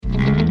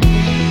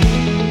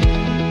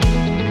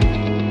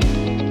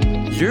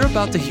You're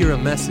about to hear a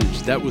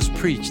message that was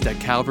preached at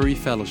Calvary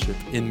Fellowship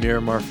in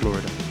Miramar,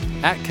 Florida.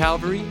 At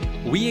Calvary,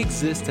 we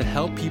exist to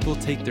help people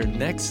take their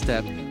next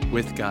step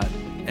with God,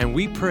 and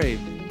we pray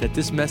that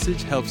this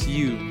message helps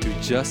you do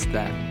just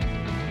that.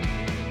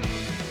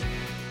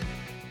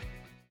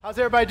 How's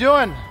everybody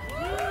doing?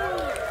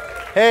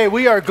 Hey,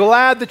 we are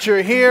glad that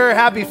you're here.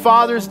 Happy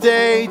Father's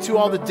Day to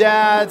all the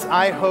dads.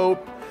 I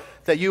hope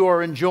that you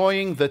are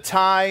enjoying the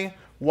tie,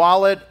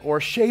 wallet,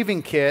 or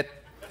shaving kit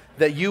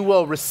that you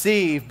will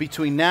receive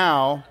between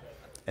now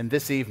and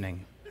this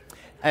evening.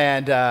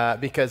 And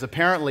because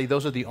apparently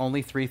those are the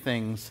only three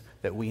things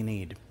that we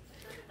need.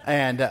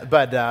 And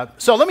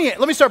so let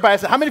me start by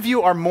asking, how many of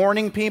you are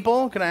morning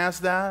people? Can I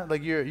ask that?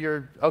 Like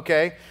you're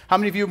okay. How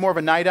many of you are more of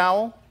a night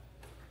owl?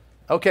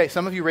 Okay,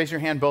 some of you raise your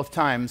hand both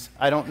times.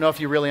 I don't know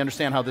if you really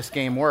understand how this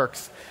game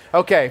works.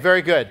 Okay,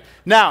 very good.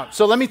 Now,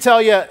 so let me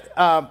tell you,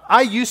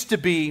 I used to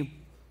be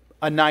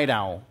a night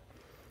owl.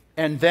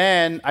 And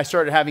then I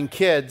started having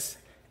kids,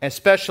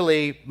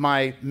 especially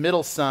my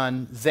middle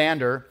son,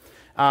 Xander.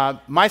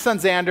 My son,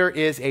 Xander,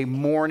 is a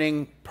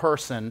morning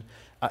person.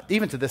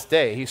 Even to this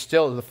day, he's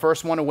still the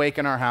first one awake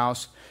in our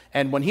house.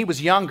 And when he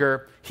was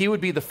younger, he would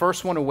be the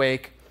first one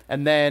awake.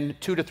 And then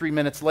 2 to 3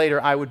 minutes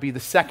later, I would be the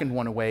second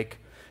one awake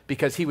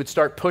because he would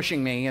start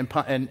pushing me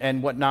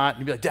and whatnot. And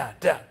he'd be like,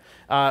 Dad,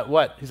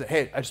 what? He's like,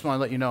 hey, I just want to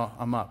let you know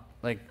I'm up.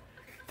 Like,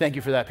 thank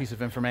you for that piece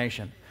of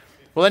information.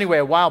 Well, anyway,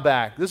 a while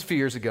back, this is a few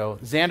years ago,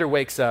 Xander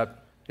wakes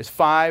up. It's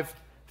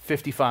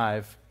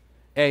 5:55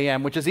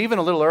 a.m., which is even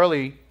a little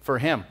early for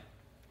him.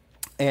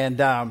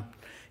 And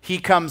he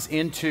comes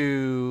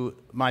into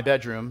my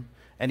bedroom,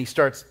 and he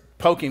starts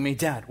poking me,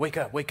 Dad, wake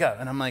up.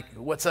 And I'm like,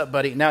 what's up,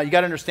 buddy? Now, you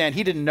got to understand,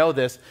 he didn't know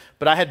this,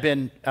 but I had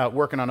been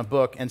working on a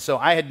book, and so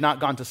I had not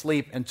gone to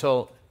sleep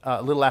until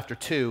a little after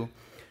 2.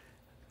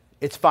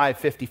 It's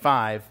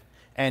 5:55,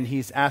 and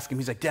he's asking,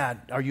 he's like, Dad,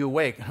 are you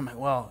awake? And I'm like,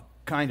 well,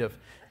 kind of.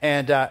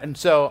 And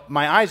so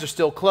my eyes are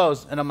still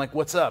closed, and I'm like,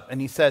 what's up?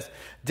 And he says,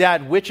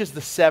 Dad, which is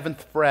the 7th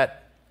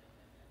fret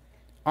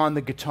on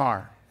the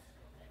guitar?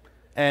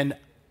 And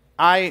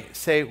I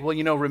say, well,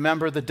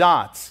 remember the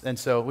dots. And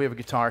so we have a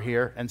guitar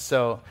here, and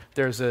so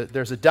there's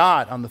a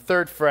dot on the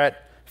 3rd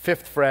fret,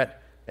 5th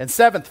fret, and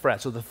 7th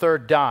fret. So the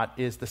 3rd dot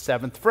is the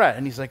 7th fret.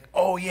 And he's like,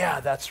 oh, yeah,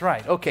 that's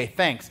right. Okay,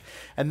 thanks.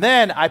 And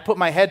then I put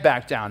my head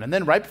back down. And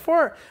then right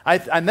before, I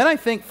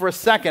think for a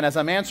second as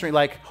I'm answering,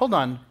 like, hold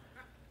on.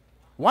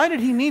 Why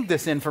did he need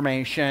this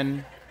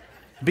information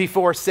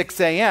before 6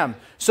 a.m.?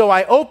 So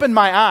I open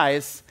my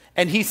eyes,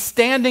 and he's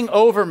standing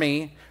over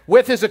me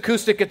with his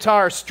acoustic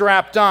guitar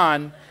strapped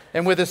on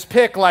and with his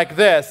pick like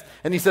this.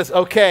 And he says,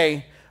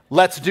 okay,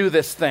 let's do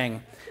this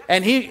thing.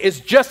 And he is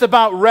just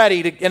about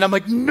ready to, and I'm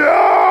like,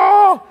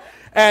 no!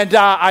 And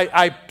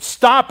I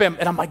stop him,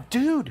 and I'm like,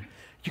 dude,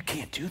 you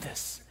can't do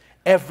this.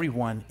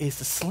 Everyone is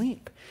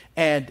asleep.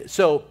 And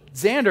so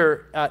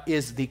Xander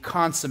is the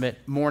consummate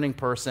morning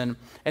person.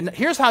 And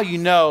here's how you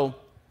know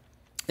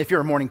if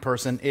you're a morning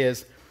person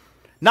is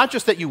not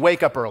just that you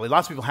wake up early.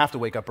 Lots of people have to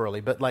wake up early.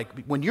 But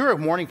like when you're a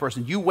morning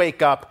person, you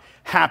wake up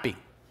happy.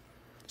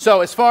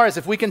 So as far as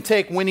if we can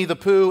take Winnie the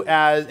Pooh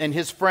and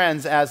his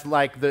friends as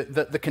like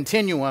the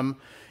continuum,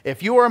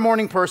 if you are a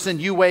morning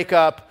person, you wake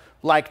up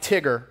like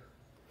Tigger,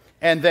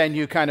 and then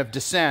you kind of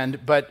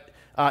descend. But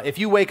if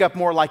you wake up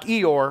more like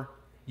Eeyore,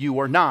 you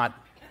are not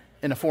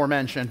an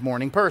aforementioned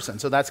morning person.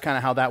 So that's kind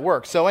of how that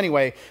works. So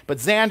anyway, but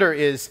Xander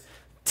is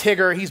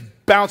Tigger. He's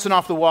bouncing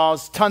off the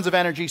walls, tons of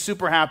energy,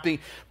 super happy.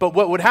 But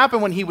what would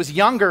happen when he was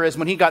younger is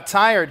when he got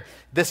tired,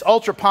 this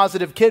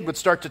ultra-positive kid would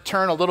start to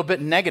turn a little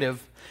bit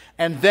negative.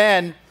 And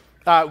then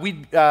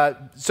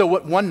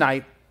one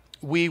night,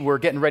 we were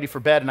getting ready for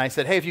bed, and I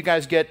said, hey, if you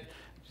guys get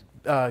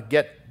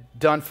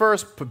done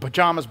first,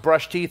 pajamas,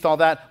 brush teeth, all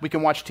that, we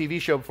can watch a TV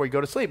show before you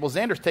go to sleep. Well,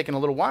 Xander's taking a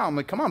little while. I'm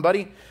like, come on,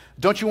 buddy.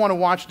 Don't you want to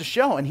watch the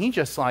show? And he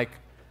just like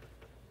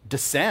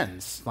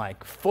descends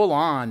like full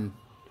on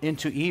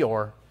into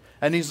Eeyore.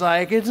 And he's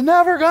like, it's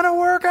never going to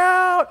work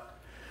out.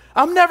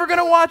 I'm never going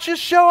to watch this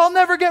show. I'll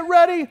never get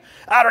ready.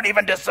 I don't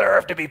even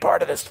deserve to be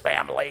part of this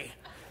family.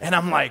 And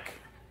I'm like,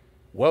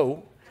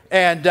 whoa.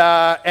 And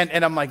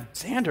I'm like,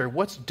 Xander,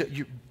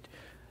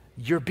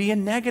 you're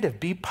being negative.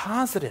 Be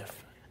positive.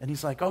 And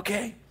he's like,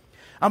 okay,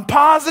 I'm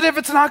positive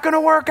it's not going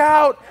to work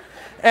out.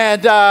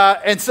 And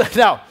so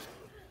now,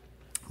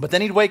 but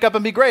then he'd wake up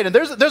and be great. And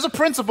there's a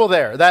principle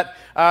there that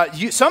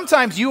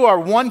sometimes you are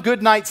one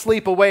good night's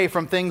sleep away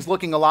from things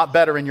looking a lot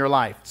better in your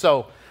life.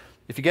 So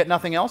if you get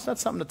nothing else,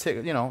 that's something to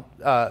take,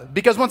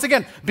 because once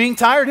again, being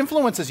tired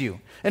influences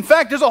you. In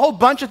fact, there's a whole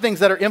bunch of things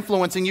that are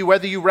influencing you,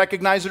 whether you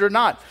recognize it or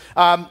not.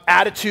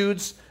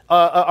 Attitudes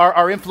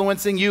are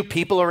influencing you.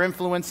 People are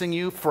influencing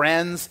you.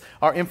 Friends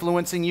are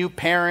influencing you.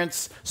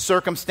 Parents,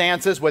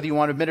 circumstances, whether you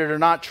want to admit it or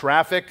not.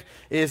 Traffic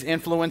is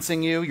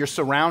influencing you. Your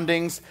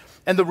surroundings.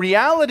 And the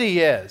reality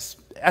is,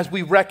 as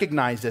we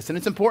recognize this, and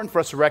it's important for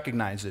us to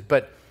recognize it,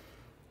 but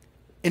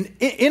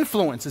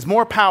Influence is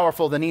more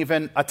powerful than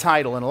even a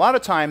title. And a lot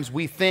of times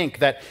we think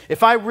that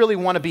if I really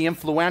want to be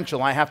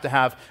influential, I have to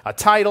have a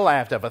title, I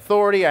have to have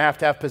authority, I have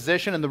to have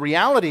position. And the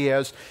reality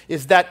is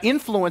that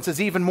influence is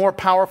even more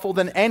powerful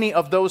than any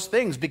of those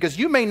things, because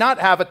you may not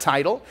have a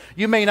title,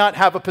 you may not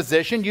have a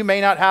position, you may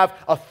not have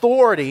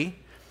authority,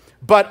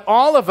 but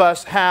all of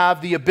us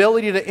have the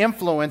ability to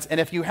influence.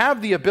 And if you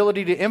have the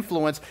ability to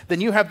influence,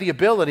 then you have the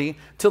ability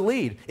to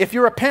lead. If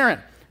you're a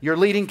parent, you're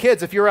leading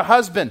kids. If you're a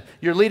husband,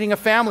 you're leading a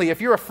family.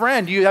 If you're a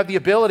friend, you have the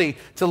ability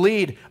to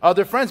lead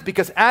other friends,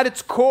 because at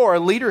its core,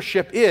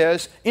 leadership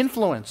is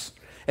influence.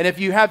 And if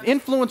you have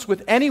influence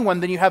with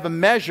anyone, then you have a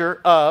measure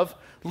of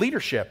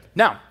leadership.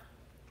 Now,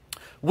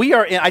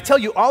 I tell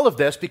you all of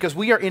this because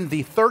we are in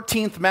the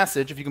 13th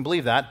message, if you can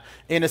believe that,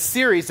 in a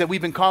series that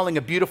we've been calling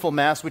A Beautiful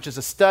Mess, which is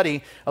a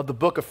study of the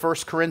book of 1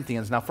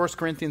 Corinthians. Now, 1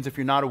 Corinthians, if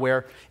you're not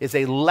aware, is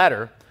a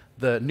letter.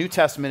 The New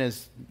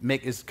Testament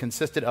is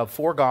consisted of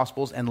 4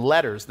 Gospels and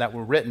letters that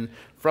were written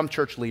from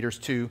church leaders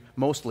to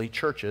mostly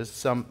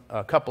churches,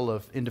 a couple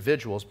of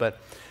individuals. But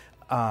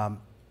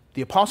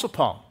the Apostle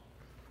Paul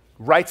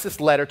writes this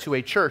letter to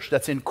a church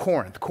that's in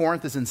Corinth.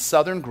 Corinth is in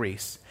southern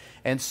Greece.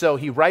 And so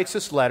he writes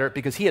this letter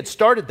because he had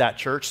started that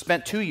church,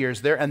 spent 2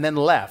 years there, and then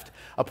left,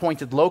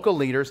 appointed local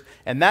leaders,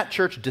 and that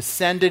church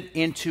descended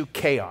into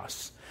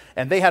chaos.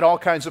 And they had all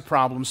kinds of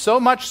problems, so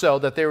much so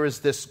that there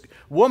was this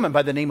woman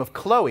by the name of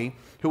Chloe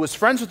who was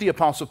friends with the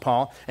Apostle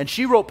Paul, and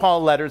she wrote Paul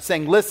a letter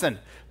saying, listen,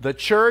 the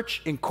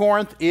church in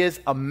Corinth is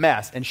a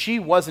mess. And she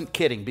wasn't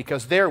kidding,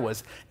 because there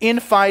was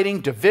infighting,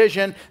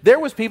 division. There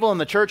was people in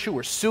the church who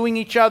were suing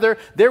each other.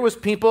 There was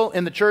people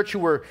in the church who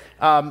were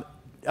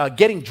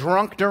getting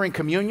drunk during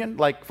communion.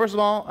 Like, first of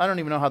all, I don't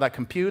even know how that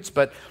computes,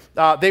 but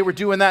they were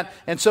doing that.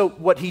 And so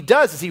what he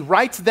does is he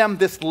writes them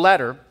this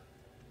letter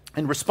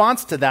in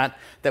response to that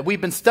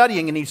we've been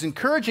studying, and he's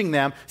encouraging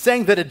them,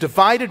 saying that a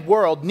divided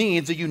world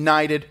needs a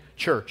united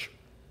church.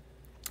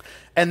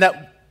 And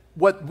that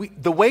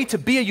the way to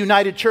be a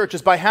united church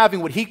is by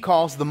having what he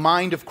calls the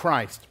mind of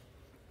Christ.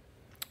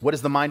 What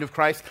is the mind of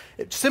Christ?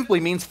 It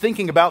simply means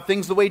thinking about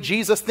things the way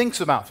Jesus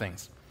thinks about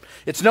things.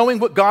 It's knowing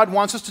what God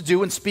wants us to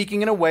do and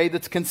speaking in a way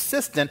that's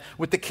consistent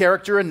with the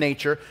character and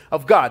nature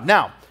of God.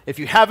 Now, if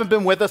you haven't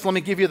been with us, let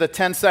me give you the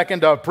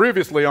 10-second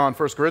previously on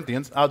 1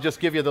 Corinthians. I'll just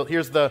give you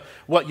here's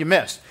what you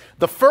missed.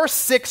 The first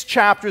 6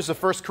 chapters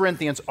of 1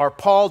 Corinthians are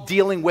Paul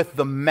dealing with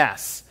the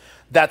mess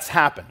that's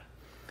happened.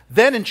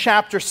 Then in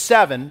chapter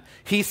 7,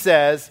 he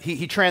says,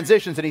 he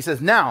transitions and he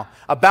says, now,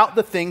 about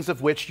the things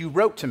of which you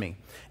wrote to me.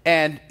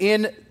 And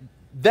in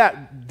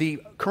that,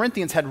 the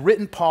Corinthians had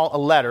written Paul a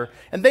letter,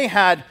 and they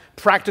had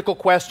practical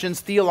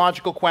questions,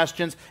 theological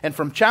questions, and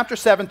from chapter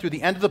 7 through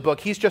the end of the book,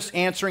 he's just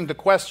answering the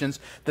questions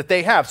that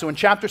they have. So in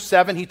chapter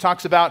 7, he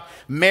talks about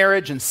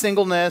marriage and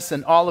singleness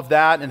and all of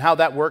that, and how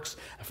that works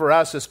for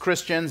us as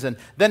Christians. And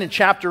then in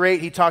chapter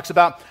 8, he talks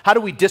about how do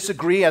we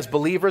disagree as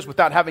believers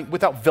without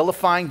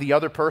vilifying the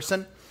other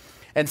person.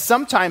 And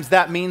sometimes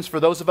that means, for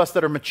those of us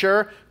that are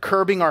mature,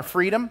 curbing our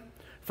freedom.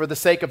 For the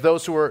sake of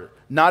those who are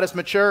not as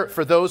mature,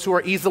 for those who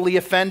are easily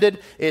offended,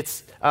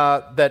 it's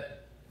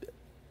that,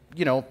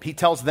 he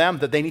tells them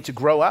that they need to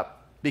grow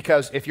up,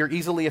 because if you're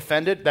easily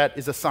offended, that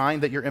is a sign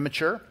that you're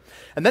immature.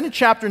 And then in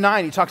chapter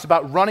 9, he talks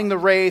about running the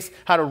race,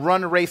 how to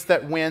run a race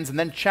that wins. And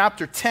then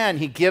chapter 10,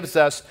 he gives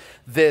us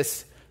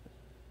this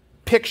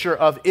picture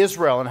of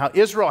Israel and how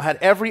Israel had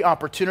every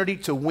opportunity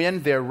to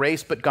win their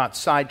race but got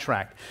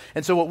sidetracked.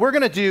 And so what we're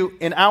going to do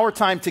in our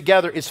time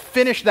together is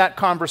finish that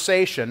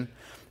conversation,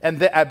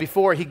 and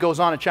before he goes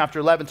on in chapter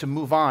 11 to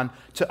move on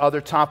to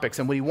other topics.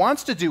 And what he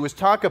wants to do is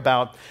talk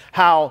about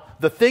how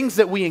the things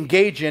that we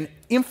engage in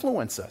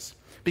influence us.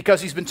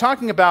 Because he's been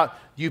talking about,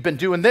 you've been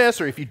doing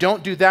this, or if you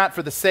don't do that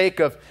for the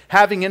sake of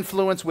having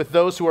influence with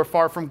those who are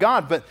far from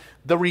God. But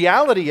the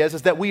reality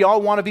is that we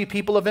all want to be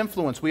people of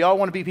influence. We all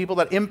want to be people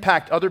that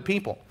impact other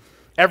people.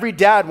 Every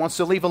dad wants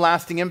to leave a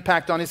lasting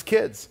impact on his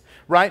kids,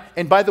 right?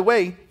 And by the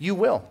way, you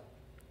will.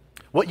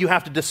 What you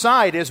have to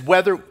decide is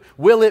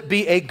will it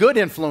be a good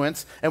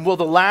influence, and will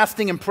the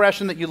lasting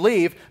impression that you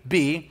leave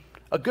be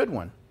a good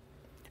one?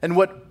 And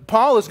what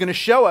Paul is going to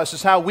show us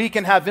is how we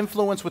can have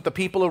influence with the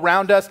people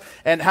around us,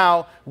 and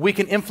how we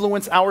can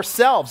influence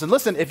ourselves. And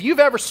listen, if you've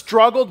ever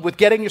struggled with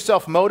getting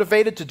yourself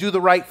motivated to do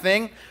the right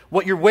thing,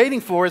 what you're waiting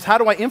for is, how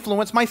do I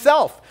influence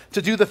myself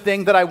to do the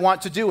thing that I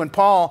want to do? And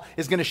Paul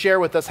is going to share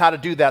with us how to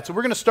do that. So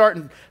we're going to start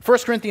in 1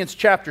 Corinthians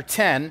chapter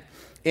 10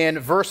 in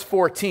verse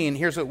 14.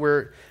 Here's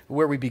where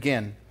we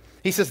begin.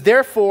 He says,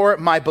 therefore,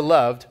 my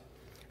beloved,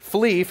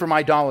 flee from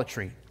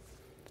idolatry.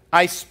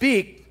 I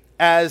speak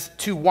as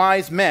to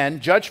wise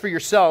men, judge for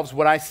yourselves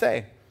what I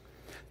say.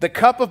 The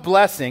cup of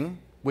blessing,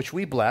 which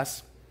we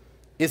bless,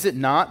 is it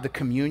not the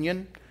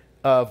communion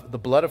of the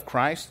blood of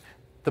Christ?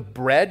 The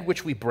bread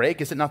which we break,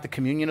 is it not the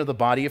communion of the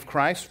body of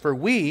Christ? For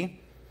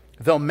we,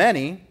 though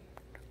many,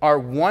 are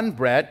one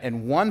bread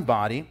and one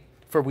body,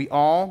 for we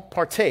all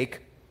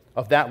partake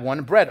of that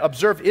one bread.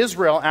 Observe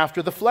Israel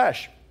after the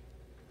flesh.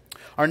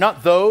 Are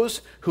not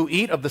those who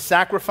eat of the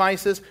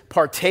sacrifices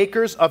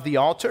partakers of the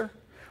altar?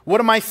 What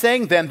am I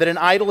saying then, that an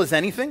idol is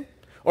anything?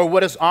 or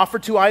what is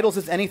offered to idols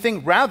is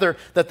anything. Rather,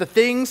 that the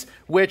things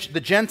which the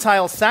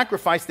Gentiles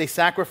sacrifice, they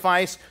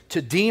sacrifice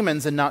to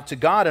demons and not to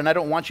God. And I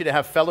don't want you to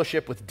have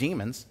fellowship with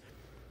demons.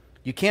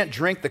 You can't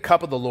drink the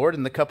cup of the Lord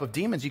and the cup of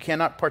demons. You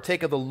cannot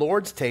partake of the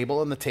Lord's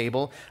table and the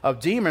table of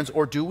demons.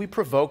 Or do we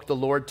provoke the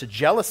Lord to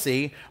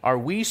jealousy? Are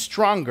we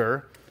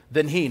stronger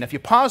than he? And if you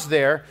pause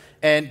there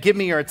and give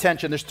me your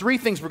attention, there's three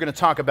things we're going to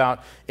talk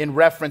about in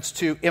reference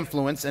to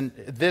influence, and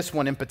this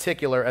one in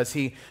particular as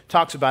he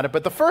talks about it.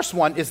 But the first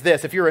one is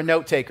this, if you're a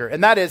note taker,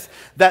 and that is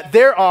that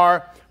there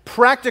are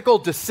practical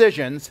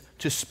decisions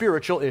to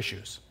spiritual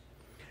issues.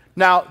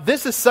 Now,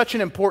 this is such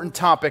an important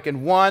topic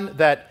and one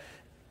that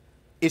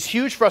is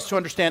huge for us to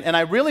understand, and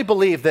I really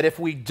believe that if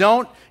we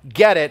don't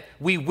get it,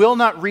 we will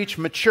not reach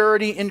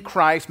maturity in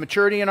Christ,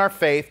 maturity in our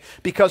faith,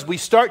 because we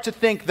start to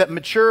think that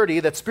maturity,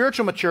 that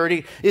spiritual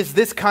maturity, is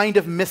this kind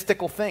of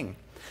mystical thing.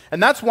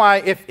 And that's why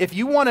if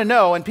you want to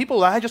know, and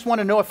people, I just want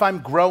to know if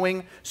I'm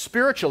growing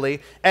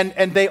spiritually,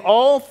 and they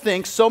all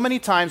think, so many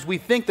times we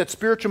think that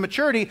spiritual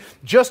maturity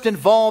just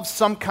involves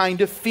some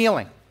kind of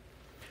feeling.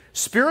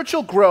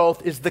 Spiritual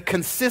growth is the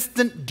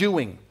consistent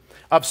doing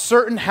of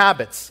certain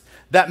habits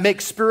that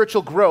makes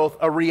spiritual growth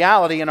a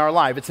reality in our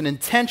life. It's an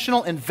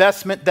intentional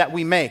investment that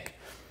we make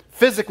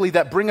physically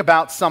that bring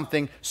about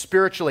something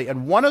spiritually.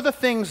 And one of the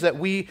things that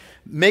we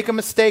make a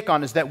mistake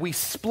on is that we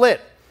split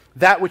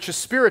that which is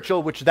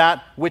spiritual,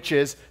 that which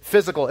is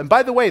physical. And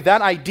by the way,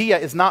 that idea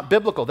is not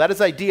biblical. That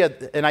is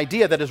an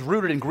idea that is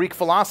rooted in Greek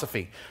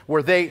philosophy,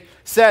 where they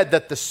said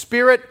that the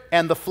spirit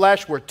and the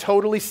flesh were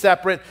totally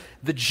separate.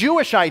 The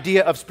Jewish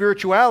idea of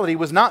spirituality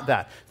was not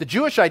that. The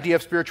Jewish idea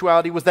of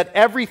spirituality was that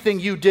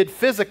everything you did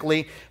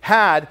physically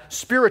had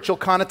spiritual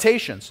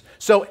connotations.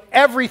 So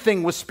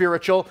everything was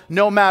spiritual,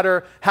 no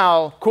matter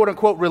how, quote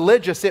unquote,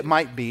 religious it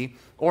might be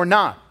or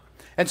not.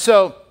 And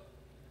so,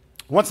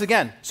 once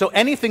again, so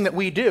anything that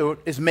we do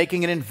is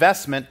making an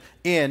investment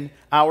in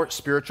our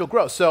spiritual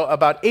growth. So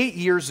about 8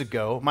 years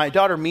ago, my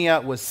daughter Mia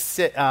was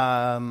 6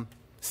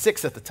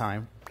 at the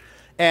time,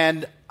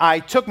 and I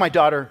took my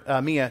daughter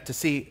Mia to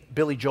see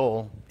Billy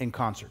Joel in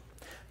concert.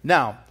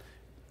 Now,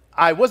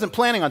 I wasn't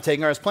planning on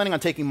taking her. I was planning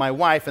on taking my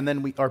wife, and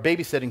then our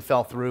babysitting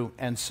fell through,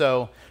 and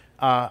so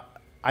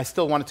I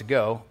still wanted to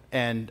go.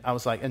 And I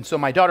was like, and so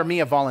my daughter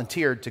Mia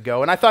volunteered to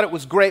go. And I thought it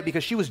was great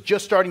because she was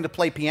just starting to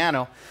play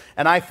piano.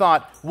 And I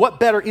thought, what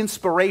better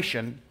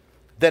inspiration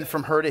than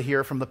from her to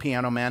hear from the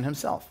piano man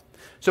himself?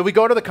 So we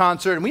go to the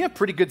concert and we have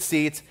pretty good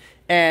seats.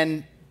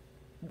 And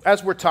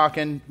as we're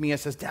talking, Mia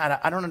says, Dad,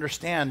 I don't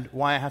understand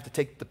why I have to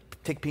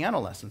take piano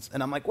lessons.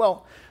 And I'm like,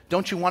 well,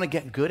 don't you want to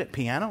get good at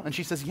piano? And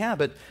she says, yeah,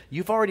 but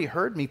you've already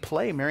heard me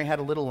play Mary Had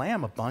a Little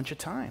Lamb a bunch of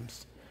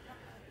times.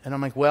 And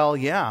I'm like, well,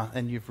 yeah,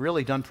 and you've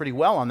really done pretty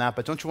well on that,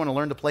 but don't you want to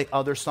learn to play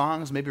other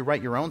songs, maybe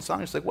write your own song?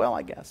 She's like, well,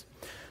 I guess.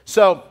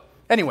 So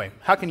anyway,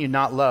 how can you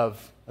not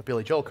love a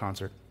Billy Joel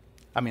concert?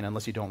 I mean,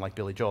 unless you don't like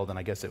Billy Joel, then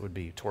I guess it would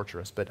be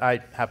torturous, but I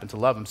happen to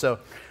love him. So,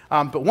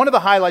 but one of the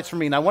highlights for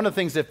me, now one of the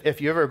things,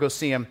 if you ever go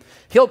see him,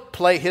 he'll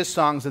play his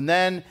songs, and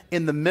then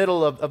in the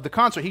middle of the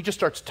concert, he just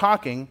starts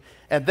talking,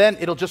 and then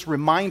it'll just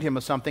remind him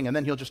of something, and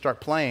then he'll just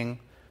start playing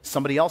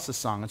somebody else's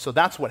song. And so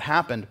that's what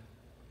happened.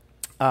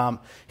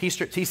 He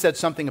said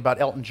something about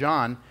Elton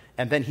John,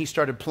 and then he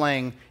started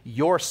playing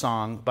Your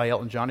Song by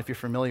Elton John, if you're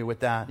familiar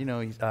with that. You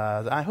know,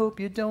 I hope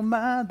you don't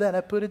mind that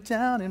I put it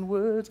down in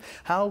words,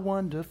 how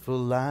wonderful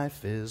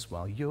life is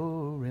while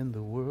you're in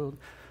the world.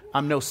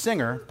 I'm no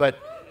singer, but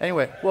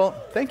anyway, well,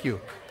 thank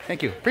you.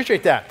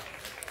 Appreciate that.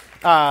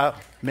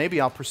 Maybe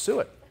I'll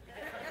pursue it.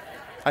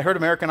 I heard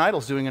American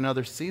Idol's doing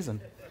another season.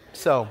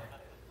 So,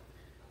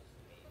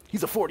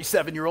 he's a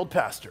 47-year-old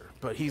pastor,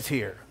 but he's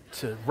here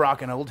to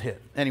rock an old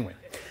hit. Anyway,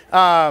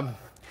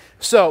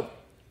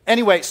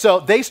 so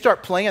they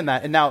start playing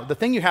that. And now the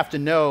thing you have to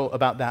know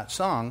about that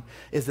song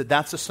is that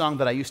that's a song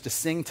that I used to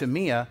sing to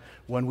Mia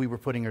when we were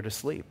putting her to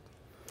sleep.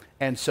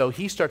 And so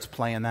he starts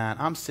playing that.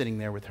 I'm sitting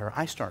there with her.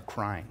 I start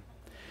crying.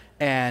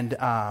 And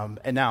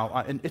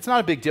now it's not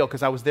a big deal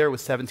because I was there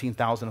with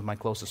 17,000 of my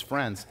closest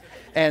friends.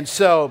 And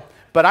so,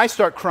 but I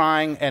start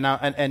crying,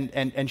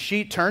 and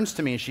she turns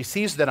to me and she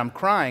sees that I'm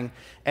crying,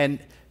 and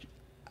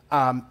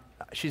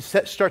she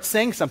starts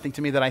saying something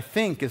to me that I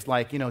think is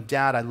like,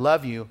 Dad, I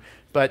love you.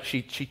 But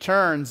she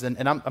turns,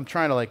 and I'm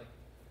trying to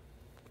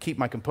keep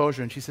my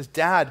composure. And she says,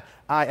 Dad,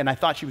 and I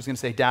thought she was going to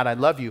say, Dad, I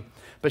love you.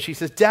 But she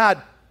says,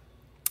 Dad,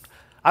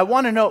 I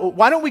want to know,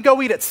 why don't we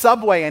go eat at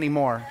Subway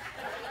anymore?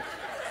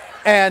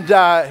 And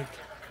I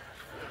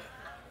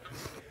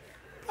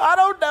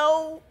don't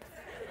know,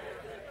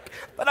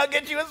 but I'll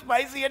get you a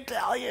spicy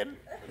Italian.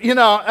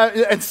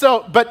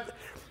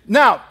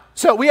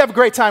 So we have a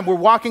great time. We're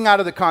walking out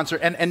of the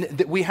concert,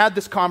 and we had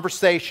this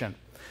conversation.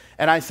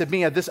 And I said,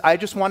 Mia, I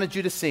just wanted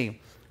you to see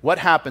what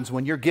happens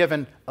when you're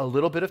given a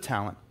little bit of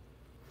talent,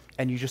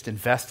 and you just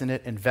invest in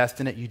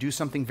it. You do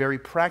something very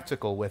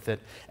practical with it,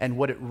 and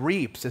what it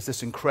reaps is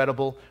this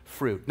incredible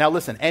fruit. Now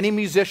listen, any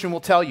musician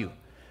will tell you,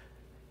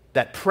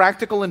 that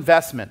practical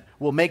investment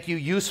will make you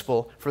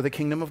useful for the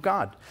kingdom of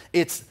God.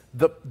 It's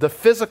the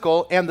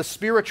physical and the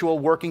spiritual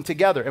working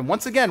together. And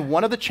once again,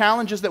 one of the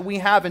challenges that we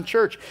have in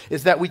church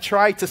is that we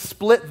try to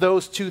split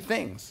those two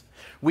things.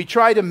 We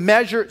try to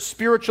measure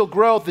spiritual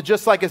growth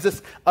just like as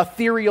this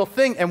ethereal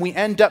thing, and we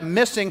end up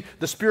missing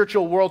the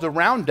spiritual world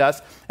around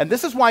us. And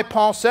this is why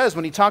Paul says,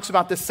 when he talks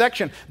about this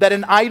section, that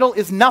an idol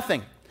is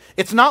nothing.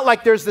 It's not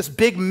like there's this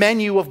big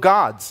menu of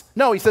gods.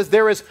 No, he says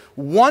there is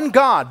one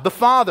God, the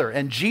Father,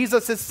 and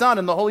Jesus, his Son,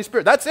 and the Holy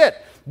Spirit. That's it.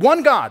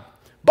 One God.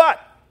 But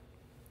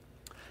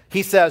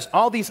he says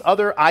all these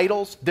other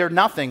idols, they're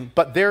nothing,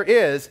 but there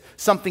is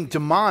something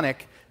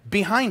demonic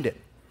behind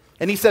it.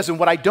 And he says, and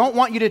what I don't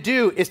want you to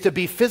do is to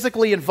be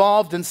physically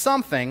involved in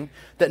something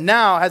that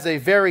now has a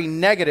very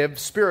negative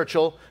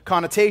spiritual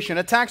connotation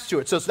attached to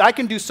it. So I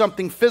can do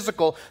something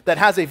physical that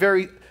has a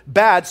very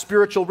bad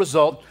spiritual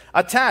result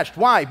attached.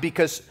 Why?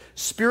 Because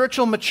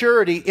spiritual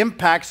maturity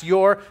impacts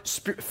your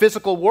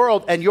physical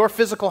world, and your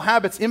physical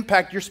habits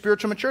impact your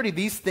spiritual maturity.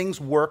 These things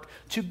work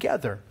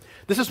together.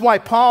 This is why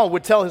Paul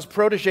would tell his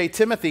protege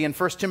Timothy in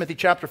 1 Timothy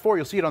chapter 4,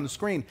 you'll see it on the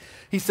screen.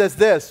 He says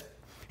this,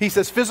 he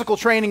says, physical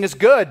training is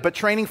good, but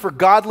training for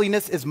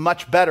godliness is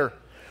much better,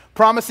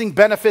 promising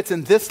benefits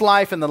in this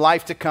life and the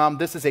life to come.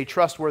 This is a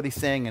trustworthy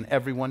saying, and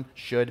everyone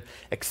should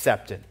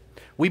accept it.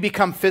 We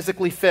become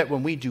physically fit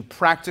when we do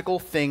practical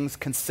things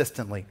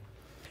consistently.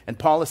 And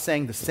Paul is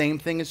saying the same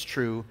thing is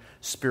true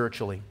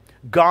spiritually.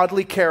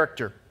 Godly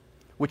character,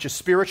 which is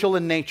spiritual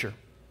in nature,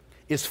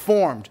 is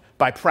formed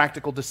by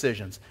practical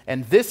decisions.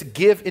 And this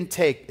give and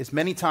take is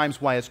many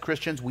times why as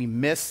Christians we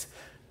miss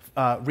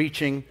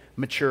reaching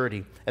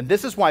maturity. And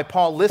this is why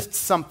Paul lists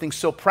something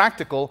so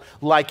practical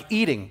like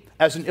eating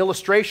as an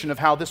illustration of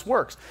how this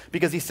works.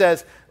 Because he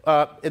says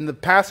in the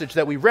passage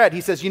that we read,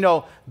 he says,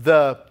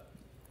 the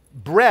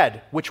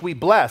bread which we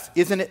bless,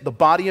 isn't it the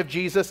body of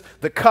Jesus?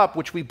 The cup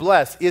which we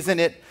bless, isn't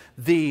it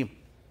the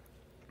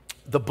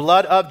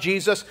blood of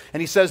Jesus? And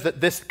he says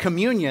that this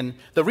communion,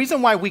 the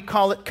reason why we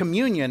call it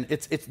communion,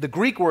 it's the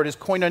Greek word is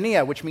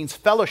koinonia, which means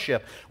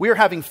fellowship. We are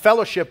having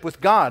fellowship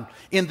with God.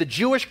 In the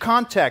Jewish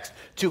context,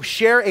 to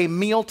share a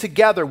meal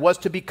together was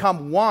to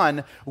become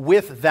one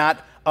with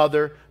that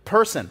other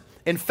person.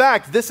 In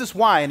fact, this is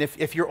why, and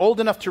if you're old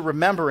enough to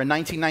remember in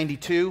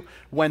 1992,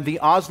 when the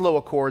Oslo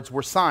Accords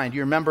were signed,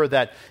 you remember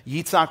that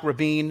Yitzhak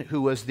Rabin,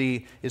 who was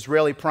the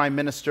Israeli prime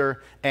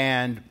minister,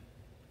 and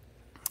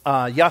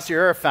Yasser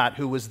Arafat,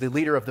 who was the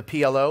leader of the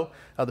PLO,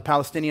 the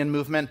Palestinian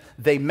movement,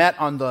 they met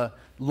on the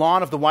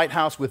lawn of the White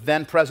House with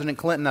then President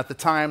Clinton at the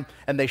time,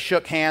 and they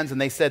shook hands and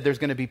they said there's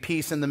going to be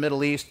peace in the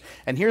Middle East.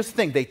 And here's the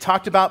thing, they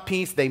talked about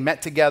peace, they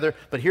met together,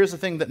 but here's the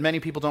thing that many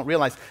people don't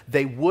realize,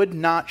 they would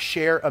not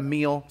share a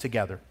meal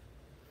together.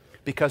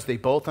 Because they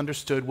both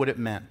understood what it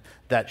meant.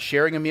 That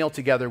sharing a meal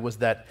together was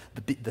that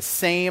the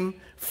same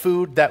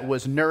food that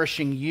was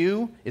nourishing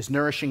you is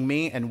nourishing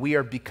me, and we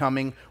are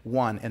becoming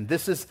one. And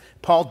this is,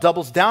 Paul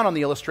doubles down on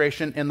the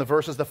illustration in the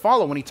verses that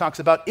follow when he talks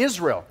about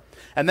Israel.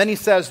 And then he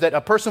says that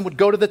a person would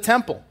go to the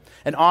temple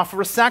and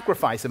offer a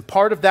sacrifice, and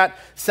part of that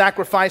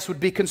sacrifice would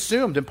be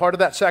consumed, and part of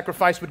that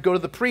sacrifice would go to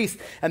the priest,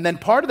 and then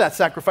part of that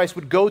sacrifice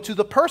would go to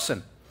the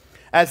person.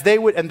 They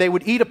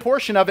would eat a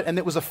portion of it, and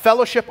it was a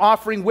fellowship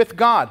offering with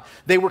God.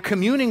 They were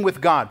communing with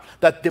God,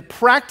 that the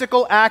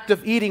practical act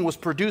of eating was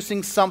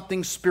producing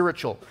something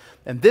spiritual.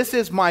 And this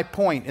is my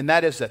point, and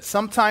that is that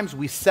sometimes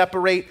we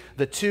separate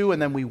the two, and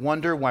then we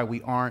wonder why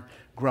we aren't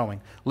growing.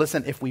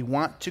 Listen, if we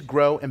want to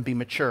grow and be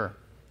mature,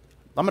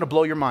 I'm going to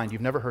blow your mind.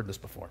 You've never heard this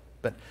before.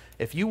 But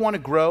if you want to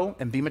grow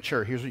and be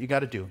mature, here's what you got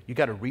to do. You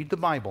got to read the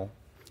Bible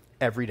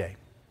every day.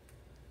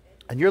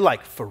 And you're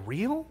like, for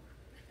real?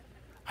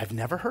 I've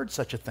never heard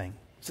such a thing.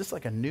 Is this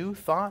like a new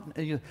thought?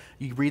 You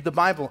read the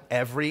Bible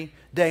every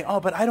day. Oh,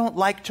 but I don't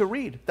like to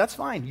read. That's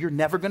fine. You're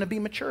never going to be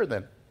mature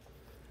then.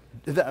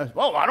 I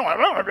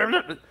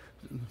don't.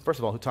 First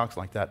of all, who talks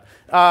like that?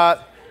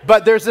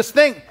 But there's this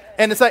thing,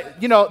 and it's like,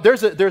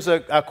 there's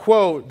a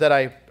quote that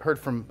I heard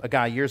from a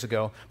guy years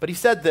ago, but he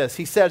said this.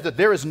 He said that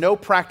there is no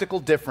practical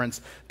difference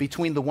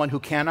between the one who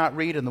cannot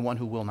read and the one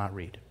who will not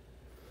read.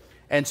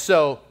 And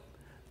so,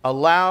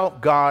 allow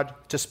God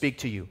to speak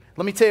to you.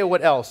 Let me tell you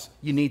what else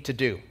you need to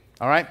do,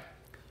 all right?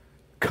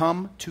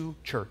 Come to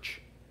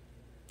church.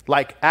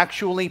 Like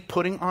actually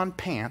putting on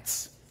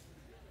pants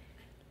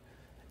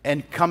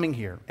and coming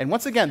here. And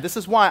once again, this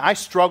is why I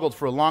struggled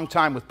for a long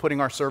time with putting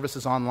our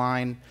services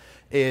online.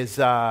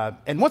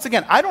 And once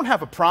again, I don't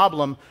have a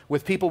problem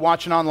with people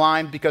watching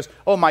online because,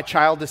 my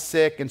child is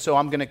sick, and so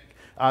I'm going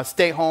to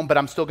stay home, but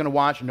I'm still going to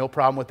watch. No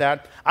problem with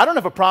that. I don't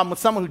have a problem with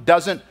someone who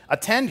doesn't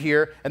attend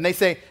here, and they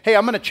say, hey,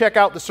 I'm going to check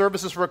out the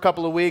services for a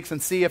couple of weeks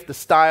and see if the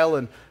style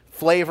and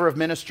flavor of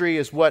ministry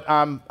is what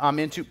I'm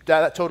into.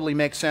 That totally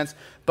makes sense.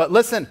 But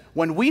listen,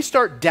 when we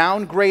start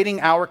downgrading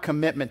our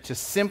commitment to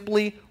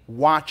simply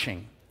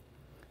watching,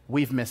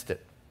 we've missed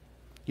it.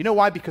 You know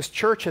why? Because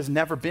church has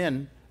never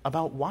been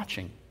about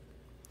watching.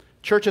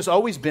 Church has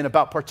always been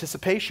about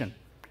participation.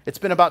 It's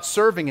been about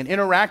serving and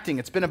interacting.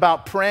 It's been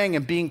about praying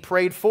and being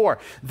prayed for.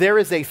 There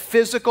is a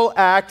physical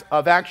act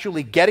of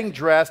actually getting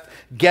dressed,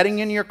 getting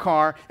in your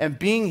car, and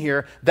being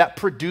here that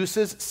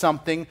produces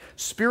something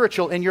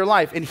spiritual in your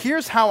life. And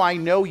here's how I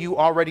know you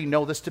already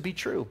know this to be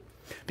true.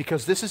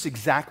 Because this is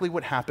exactly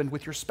what happened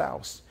with your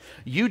spouse.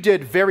 You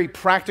did very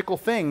practical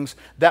things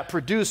that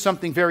produced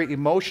something very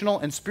emotional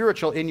and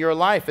spiritual in your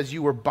life as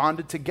you were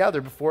bonded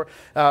together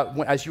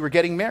as you were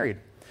getting married.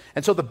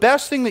 And so the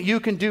best thing that you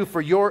can do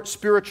for your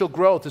spiritual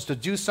growth is to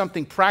do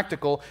something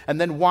practical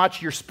and then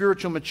watch your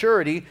spiritual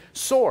maturity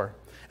soar.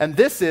 And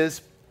this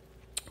is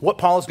what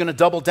Paul is going to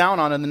double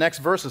down on in the next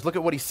verses. Look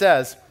at what he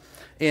says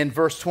in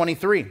verse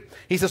 23.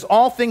 He says,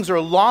 all things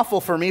are lawful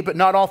for me, but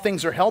not all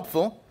things are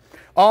helpful.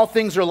 All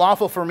things are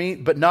lawful for me,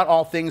 but not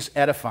all things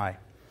edify.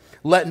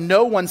 Let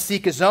no one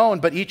seek his own,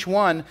 but each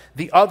one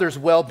the other's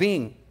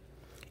well-being.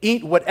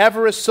 Eat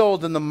whatever is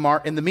sold in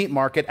the meat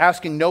market,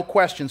 asking no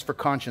questions for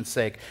conscience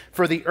sake.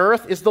 For the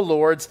earth is the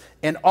Lord's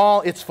and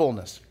all its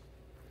fullness.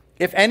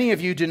 If any of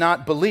those who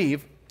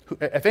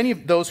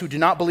do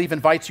not believe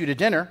invites you to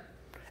dinner,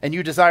 and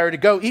you desire to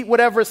go, eat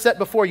whatever is set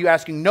before you,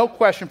 asking no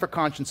question for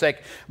conscience sake.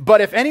 But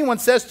if anyone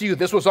says to you,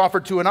 this was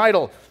offered to an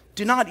idol,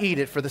 do not eat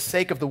it for the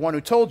sake of the one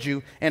who told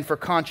you and for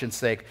conscience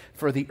sake.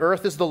 For the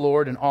earth is the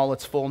Lord and all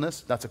its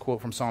fullness. That's a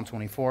quote from Psalm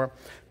 24.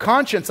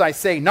 Conscience, I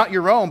say, not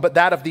your own, but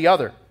that of the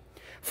other.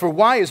 For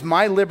why is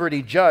my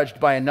liberty judged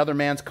by another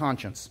man's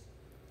conscience?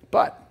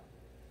 But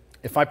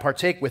if I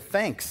partake with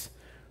thanks,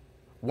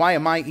 why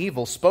am I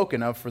evil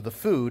spoken of for the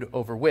food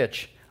over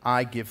which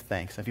I give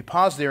thanks? If you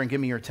pause there and give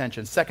me your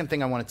attention, second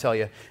thing I want to tell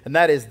you, and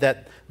that is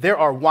that there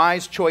are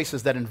wise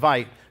choices that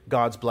invite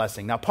God's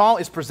blessing. Now, Paul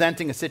is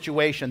presenting a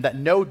situation that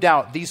no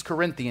doubt these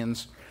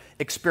Corinthians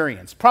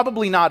experienced.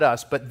 Probably not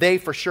us, but they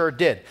for sure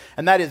did.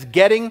 And that is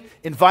getting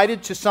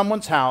invited to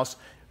someone's house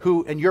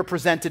and you're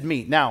presented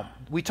meat. Now,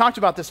 we talked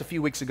about this a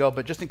few weeks ago,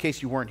 but just in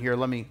case you weren't here,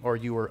 or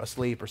you were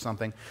asleep or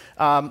something,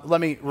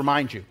 let me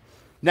remind you.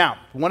 Now,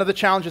 one of the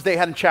challenges they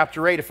had in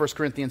chapter 8 of 1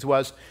 Corinthians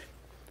was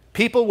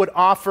people would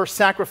offer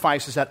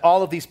sacrifices at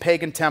all of these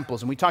pagan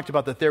temples. And we talked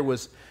about that there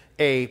was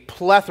a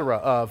plethora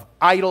of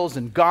idols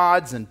and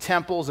gods and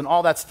temples and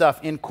all that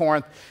stuff in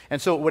Corinth.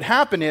 And so what would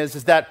happen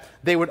is that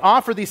they would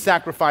offer these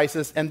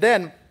sacrifices, and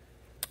then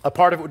a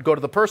part of it would go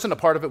to the person, a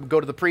part of it would go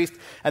to the priest,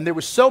 and there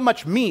was so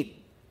much meat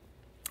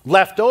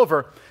left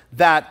over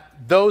that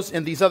those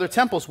in these other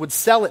temples would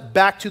sell it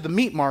back to the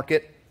meat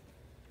market,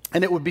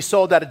 and it would be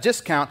sold at a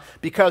discount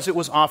because it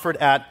was offered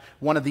at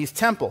one of these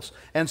temples.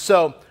 And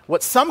so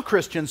what some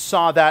Christians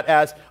saw that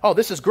as, oh,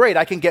 this is great,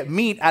 I can get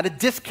meat at a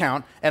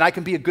discount, and I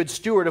can be a good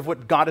steward of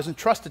what God has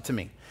entrusted to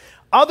me.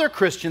 Other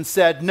Christians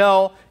said,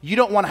 no, you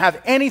don't want to have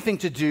anything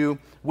to do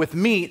with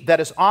meat that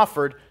is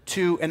offered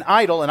to an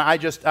idol, and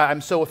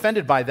I'm so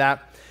offended by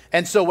that.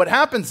 And so what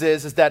happens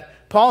is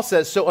that Paul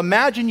says, so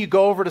imagine you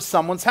go over to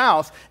someone's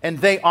house and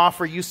they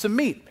offer you some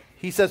meat.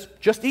 He says,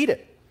 just eat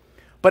it.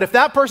 But if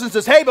that person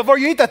says, hey, before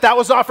you eat that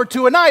was offered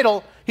to an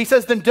idol, he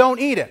says, then don't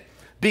eat it.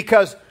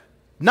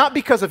 Not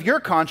because of your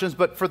conscience,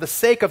 but for the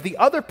sake of the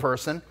other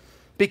person,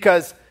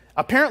 because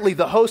apparently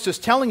the host is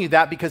telling you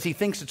that because he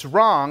thinks it's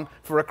wrong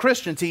for a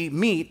Christian to eat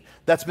meat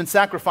that's been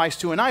sacrificed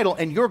to an idol,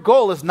 and your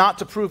goal is not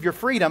to prove your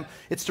freedom,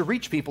 it's to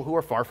reach people who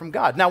are far from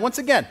God. Now, once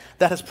again,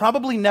 that has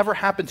probably never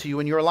happened to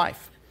you in your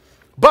life.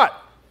 But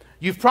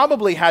you've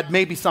probably had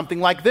maybe something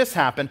like this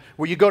happen,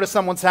 where you go to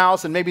someone's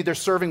house and maybe they're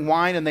serving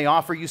wine and they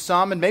offer you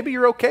some, and maybe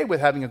you're okay with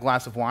having a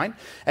glass of wine.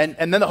 And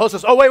then the host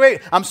says, oh, wait,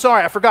 I'm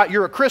sorry, I forgot,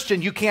 you're a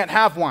Christian, you can't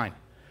have wine.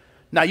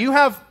 Now, you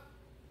have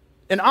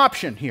an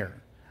option here.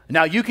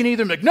 Now, you can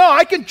either be like, no,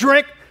 I can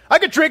drink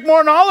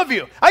more than all of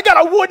you. I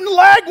got a wooden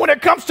leg when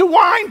it comes to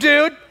wine,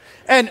 dude.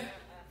 And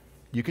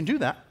you can do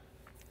that.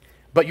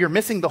 But you're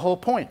missing the whole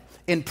point.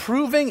 In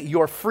proving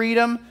your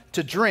freedom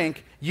to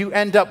drink, you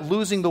end up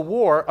losing the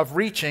war of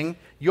reaching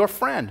your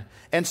friend.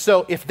 And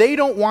so if they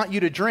don't want you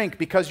to drink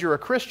because you're a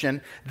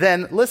Christian,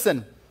 then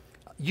listen,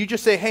 you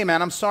just say, hey,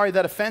 man, I'm sorry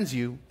that offends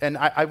you, and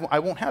I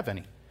won't have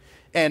any.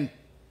 And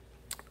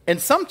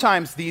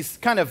sometimes these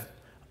kind of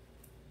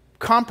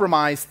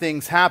compromise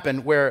things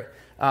happen where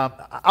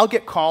I'll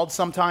get called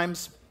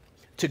sometimes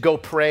to go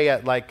pray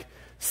at like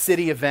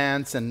city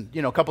events, and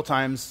a couple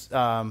times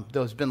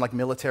there's been like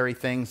military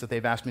things that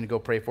they've asked me to go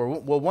pray for.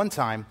 Well, one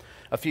time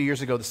a few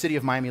years ago, the city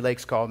of Miami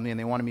Lakes called me and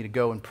they wanted me to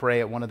go and pray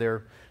at one of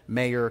their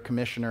mayor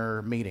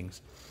commissioner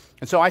meetings.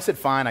 And so I said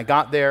fine. I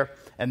got there,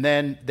 and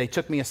then they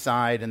took me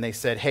aside and they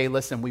said, hey,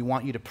 listen, we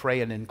want you to pray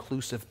an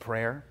inclusive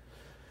prayer.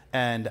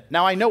 And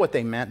now I know what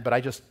they meant, but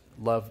I just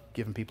love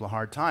giving people a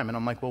hard time. And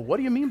I'm like, well, what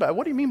do you mean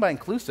by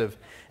inclusive?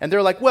 And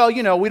they're like, well,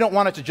 we don't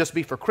want it to just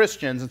be for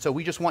Christians, and so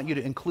we just want you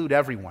to include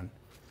everyone.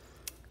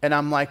 And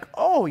I'm like,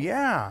 oh,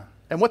 yeah.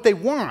 And what they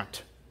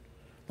want,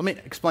 let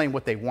me explain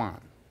what they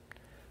want.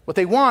 What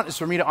they want is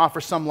for me to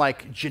offer some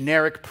like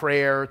generic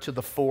prayer to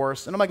the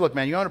force. And I'm like, look,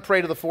 man, you want to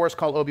pray to the force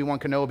called Obi-Wan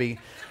Kenobi?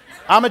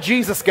 I'm a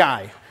Jesus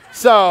guy.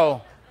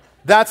 So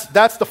that's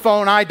the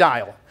phone I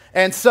dial.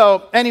 And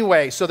so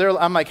anyway,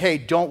 I'm like, hey,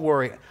 don't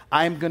worry.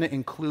 I'm going to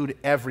include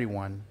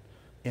everyone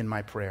in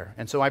my prayer.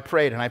 And so I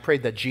prayed, and I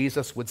prayed that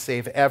Jesus would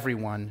save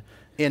everyone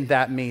in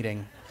that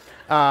meeting.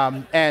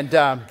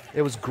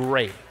 It was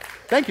great.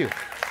 Thank you.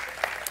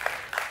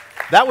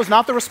 That was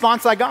not the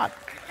response I got,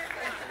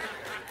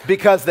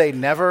 because they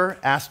never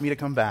asked me to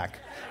come back.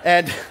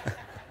 And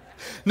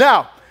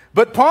now,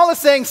 but Paul is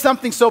saying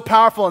something so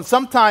powerful, and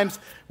sometimes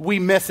we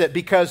miss it,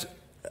 because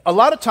a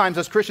lot of times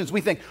as Christians we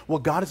think, well,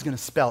 God is going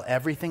to spell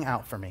everything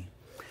out for me.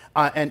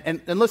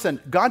 And listen,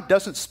 God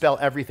doesn't spell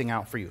everything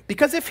out for you,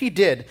 because if he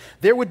did,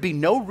 there would be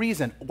no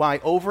reason why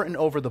over and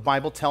over the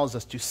Bible tells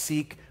us to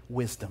seek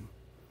wisdom.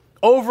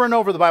 Over and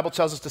over the Bible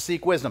tells us to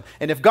seek wisdom.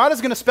 And if God is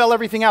going to spell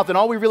everything out, then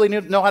all we really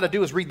know how to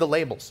do is read the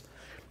labels.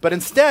 But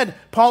instead,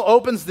 Paul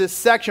opens this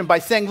section by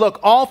saying, look,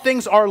 all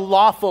things are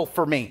lawful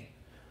for me,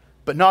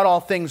 but not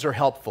all things are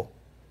helpful.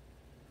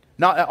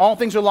 Not all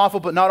things are lawful,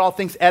 but not all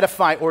things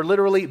edify or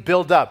literally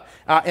build up.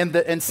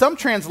 And some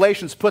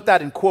translations put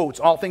that in quotes,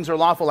 all things are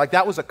lawful, like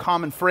that was a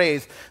common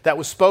phrase that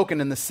was spoken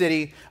in the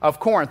city of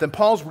Corinth. And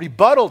Paul's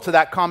rebuttal to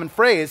that common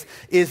phrase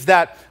is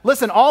that,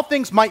 listen, all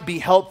things might be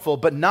helpful,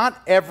 but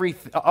not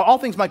all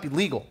things might be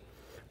legal,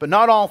 but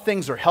not all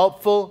things are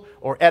helpful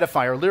or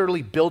edify or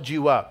literally build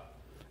you up.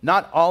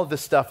 Not all of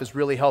this stuff is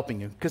really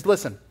helping you. Because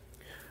listen,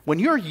 when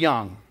you're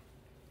young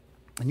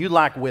and you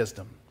lack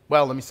wisdom,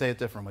 well, let me say it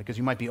differently, because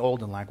you might be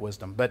old and lack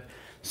wisdom.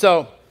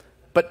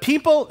 But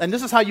people, and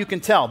this is how you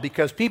can tell,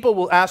 because people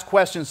will ask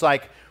questions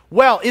like,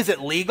 well, is it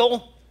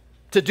legal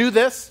to do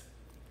this?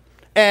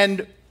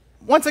 And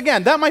once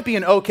again, that might be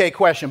an okay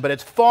question, but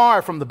it's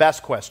far from the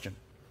best question.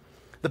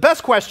 The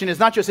best question is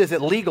not just is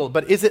it legal,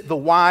 but is it the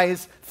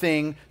wise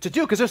thing to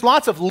do? Because there's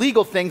lots of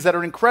legal things that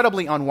are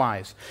incredibly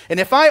unwise. And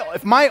if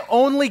my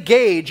only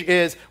gauge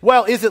is,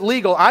 well, is it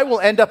legal, I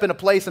will end up in a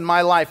place in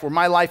my life where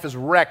my life is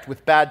wrecked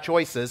with bad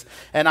choices,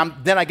 and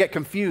then I get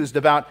confused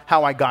about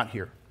how I got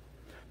here.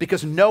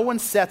 Because no one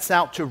sets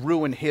out to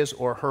ruin his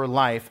or her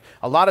life.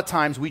 A lot of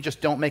times we just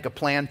don't make a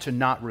plan to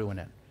not ruin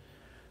it.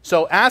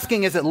 So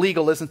asking is it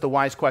legal isn't the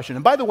wise question.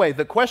 And by the way,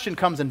 the question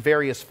comes in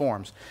various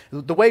forms.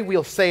 The way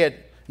we'll say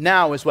it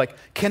now is like,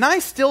 can I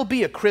still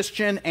be a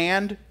Christian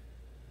and?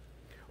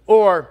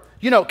 Or,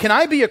 can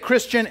I be a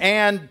Christian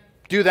and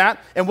do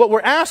that? And what we're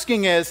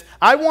asking is,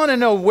 I want to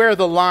know where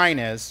the line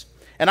is,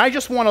 and I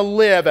just want to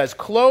live as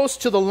close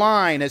to the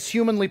line as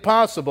humanly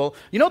possible.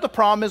 You know what the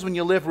problem is when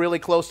you live really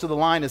close to the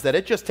line is that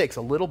it just takes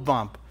a little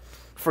bump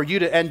for you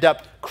to end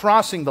up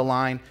crossing the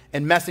line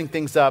and messing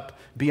things up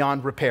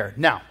beyond repair.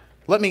 Now,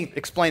 let me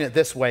explain it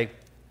this way.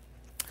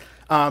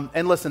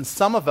 And listen,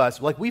 some of us,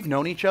 we've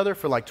known each other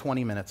for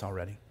 20 minutes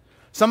already.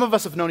 Some of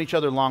us have known each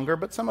other longer,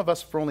 but some of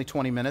us for only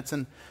 20 minutes.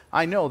 And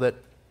I know that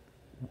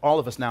all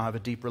of us now have a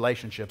deep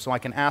relationship, so I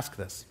can ask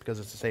this because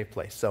it's a safe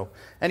place. So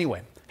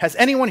anyway, has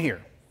anyone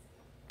here,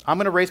 I'm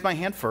going to raise my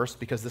hand first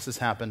because this has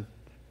happened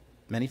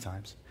many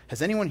times.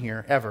 Has anyone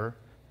here ever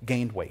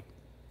gained weight?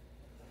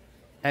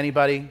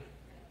 Anybody?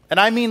 And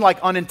I mean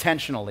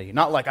unintentionally,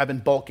 not I've been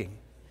bulking.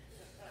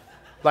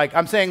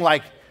 I'm saying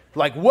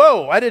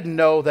whoa, I didn't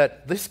know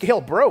that this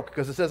scale broke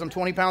because it says I'm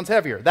 20 pounds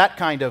heavier. That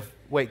kind of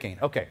weight gain.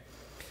 Okay.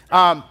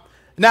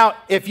 Now,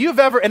 if you've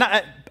ever, and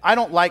I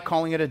don't like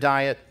calling it a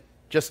diet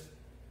just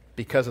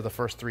because of the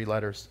first 3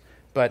 letters,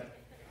 but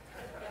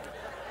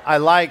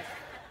and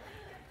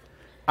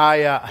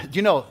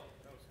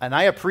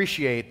I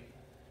appreciate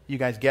you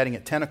guys getting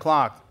it. 10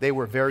 o'clock, they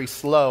were very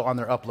slow on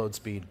their upload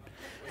speed.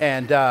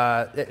 And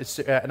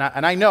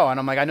I know, and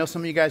I'm I know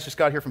some of you guys just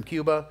got here from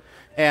Cuba,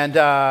 and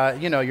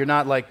you're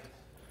not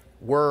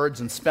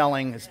words and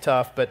spelling is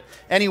tough, but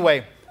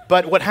anyway.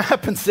 But what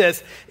happens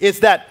is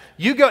that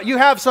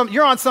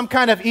you're on some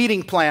kind of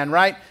eating plan,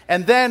 right?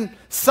 And then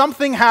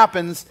something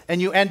happens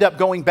and you end up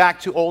going back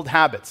to old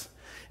habits.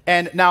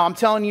 And now I'm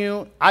telling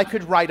you, I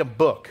could write a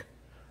book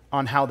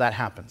on how that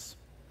happens.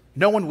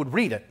 No one would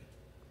read it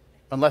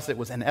unless it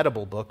was an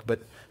edible book,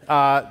 but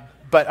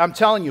I'm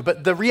telling you,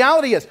 but the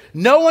reality is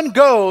no one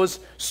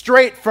goes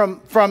straight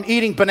from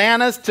eating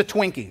bananas to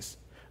Twinkies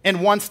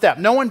in one step.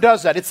 No one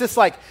does that. It's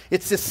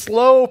this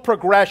slow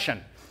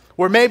progression.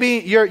 Where maybe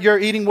you're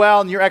eating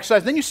well and you're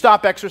exercising, then you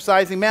stop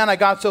exercising. Man, I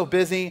got so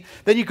busy.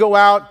 Then you go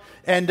out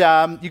and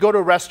you go to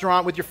a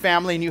restaurant with your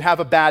family and you have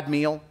a bad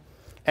meal.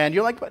 And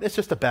you're but it's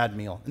just a bad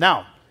meal.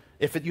 Now,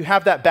 if you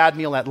have that bad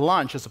meal at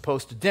lunch as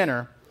opposed to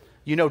dinner,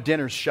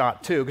 dinner's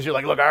shot too. Because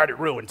you're look, I already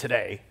ruined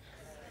today.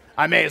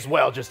 I may as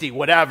well just eat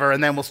whatever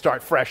and then we'll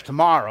start fresh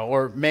tomorrow.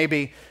 Or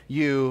maybe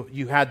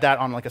you had that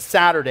on a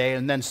Saturday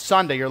and then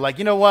Sunday you're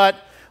you know what?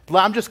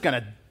 I'm just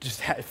going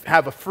to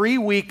have a free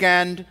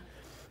weekend.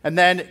 And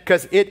then,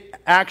 because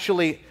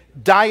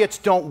diets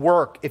don't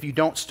work if you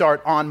don't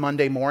start on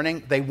Monday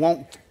morning. They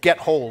won't get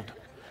hold.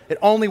 It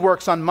only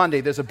works on Monday.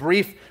 There's a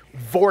brief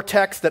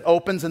vortex that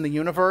opens in the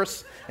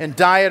universe. And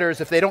dieters,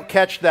 if they don't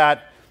catch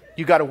that,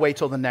 you got to wait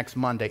till the next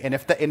Monday. And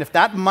if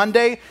that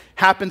Monday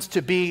happens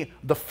to be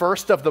the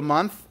first of the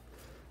month,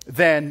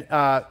 then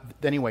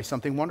anyway,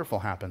 something wonderful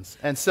happens.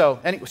 And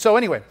so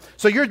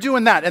you're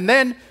doing that. And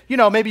then,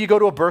 maybe you go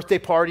to a birthday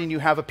party and you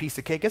have a piece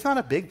of cake. It's not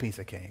a big piece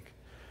of cake.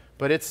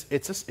 But it's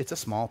a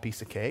small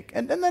piece of cake.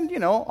 And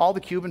then, all the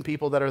Cuban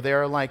people that are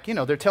there are like,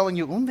 they're telling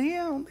you, un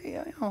dia,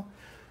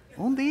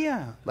 un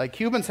dia. Like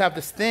Cubans have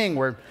this thing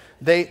where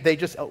they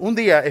just, un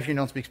dia, if you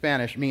don't speak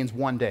Spanish, means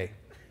one day.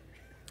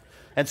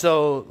 And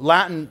so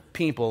Latin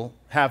people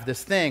have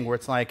this thing where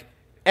it's like,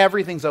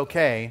 everything's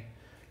okay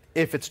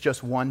if it's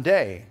just one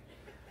day.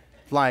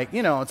 Like,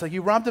 it's like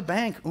you robbed a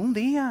bank, un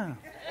dia.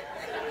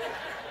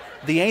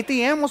 The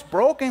ATM was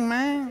broken,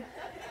 man.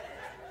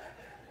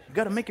 You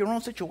got to make your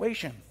own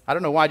situation. I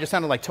don't know why, I just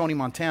sounded like Tony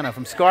Montana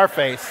from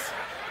Scarface.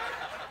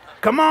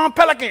 Come on,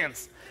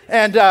 Pelicans!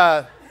 And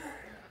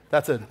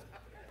that's a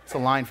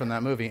line from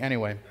that movie.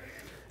 Anyway.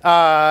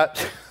 I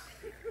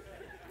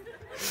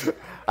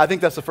think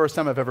that's the first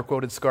time I've ever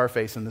quoted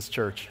Scarface in this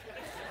church.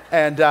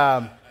 And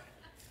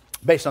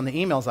based on the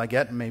emails I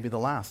get, maybe the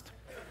last.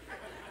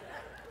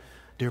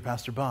 Dear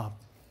Pastor Bob,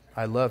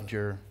 I loved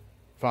your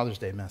Father's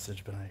Day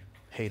message, but I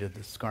hated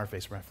the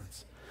Scarface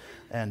reference.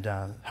 And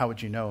how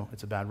would you know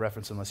it's a bad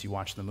reference unless you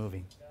watch the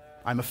movie?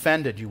 I'm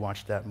offended you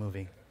watched that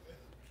movie.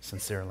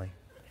 Sincerely.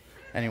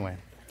 Anyway,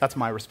 that's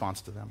my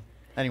response to them.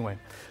 Anyway,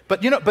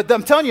 but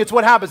I'm telling you, it's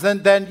what happens.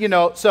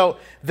 So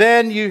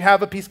then you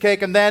have a piece of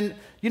cake, and then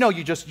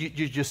you just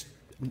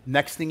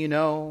next thing you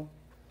know,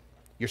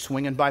 you're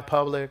swinging by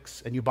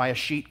Publix, and you buy a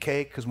sheet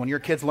cake because when your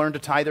kids learn to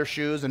tie their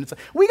shoes, and it's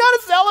like, we got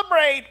to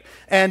celebrate,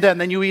 and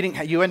then you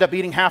end up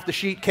eating half the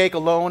sheet cake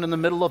alone in the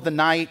middle of the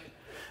night,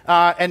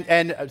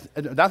 and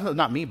that's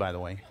not me, by the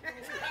way.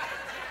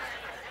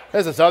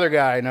 There's this other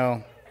guy I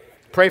know.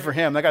 Pray for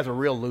him. That guy's a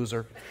real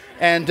loser,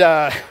 and.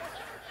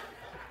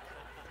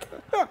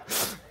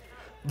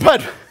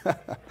 But,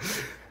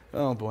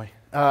 oh boy.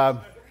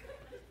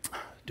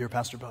 Dear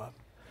Pastor Bob,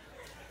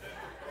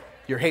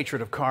 your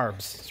hatred of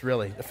carbs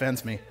really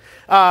offends me.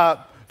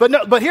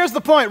 But here's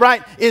the point,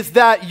 right? Is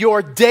that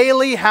your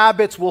daily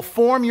habits will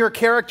form your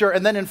character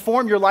and then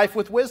inform your life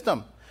with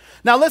wisdom.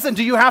 Now listen,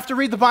 do you have to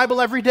read the Bible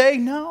every day?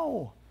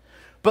 No.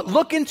 But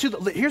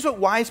here's what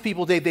wise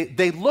people do.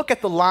 They look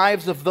at the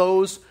lives of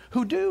those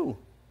who do.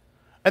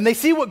 And they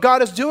see what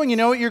God is doing. You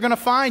know what you're going to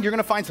find? You're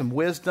going to find some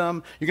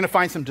wisdom. You're going to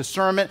find some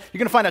discernment. You're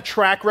going to find a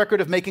track record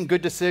of making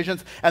good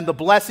decisions. And the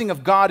blessing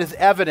of God is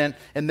evident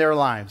in their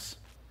lives.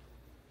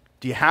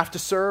 Do you have to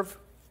serve?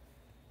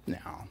 No.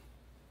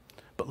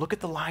 But look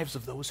at the lives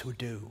of those who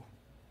do.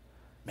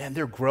 Man,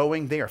 they're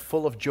growing. They are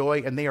full of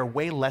joy. And they are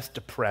way less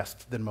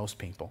depressed than most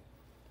people.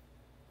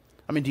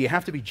 I mean, do you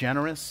have to be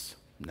generous?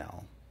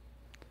 No.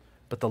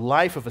 But the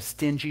life of a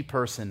stingy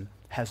person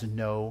has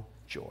no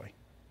joy.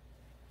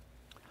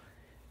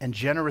 And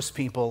generous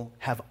people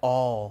have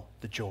all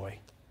the joy.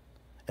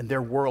 And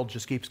their world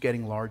just keeps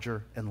getting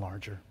larger and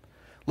larger.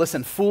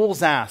 Listen,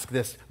 fools ask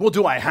this, well,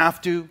 do I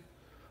have to?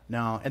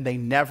 No, and they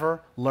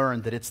never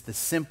learn that it's the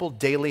simple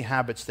daily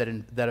habits that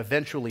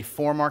eventually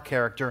form our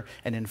character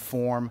and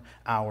inform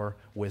our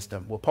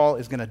wisdom. Well, Paul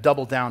is going to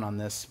double down on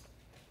this.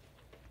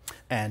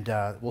 And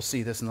we'll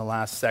see this in the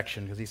last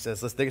section because he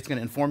says, it's going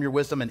to inform your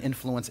wisdom and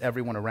influence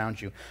everyone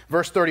around you.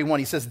 Verse 31,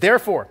 he says,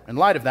 therefore, in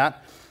light of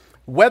that,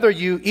 whether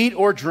you eat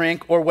or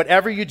drink or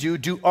whatever you do,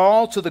 do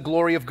all to the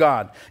glory of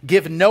God.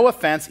 Give no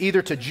offense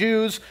either to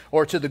Jews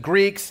or to the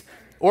Greeks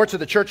or to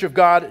the church of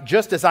God,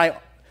 just as I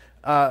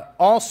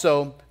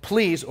also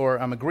please or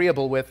am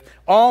agreeable with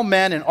all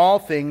men in all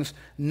things,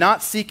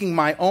 not seeking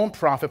my own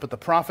profit, but the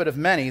profit of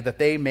many, that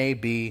they may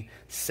be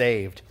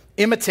saved.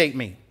 Imitate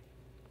me,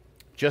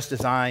 just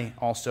as I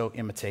also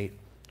imitate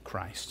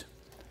Christ.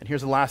 And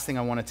here's the last thing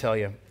I want to tell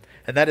you,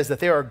 and that is that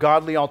there are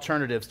godly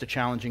alternatives to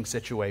challenging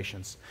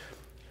situations.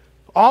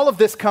 All of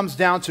this comes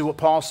down to what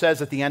Paul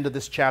says at the end of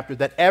this chapter,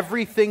 that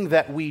everything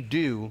that we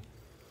do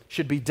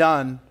should be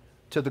done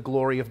to the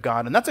glory of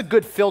God. And that's a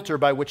good filter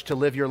by which to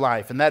live your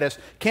life. And that is,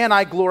 can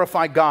I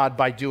glorify God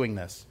by doing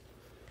this?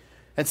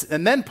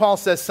 And then Paul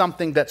says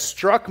something that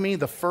struck me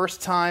the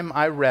first time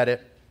I read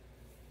it,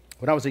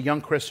 when I was a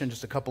young Christian,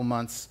 just a couple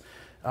months,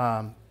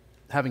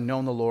 having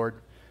known the Lord.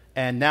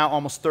 And now,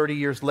 almost 30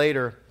 years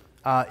later,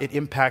 it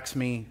impacts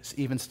me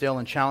even still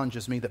and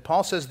challenges me, that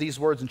Paul says these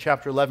words in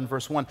chapter 11,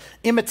 verse 1,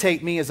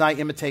 imitate me as I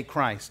imitate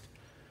Christ.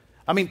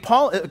 I mean,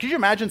 Paul, could you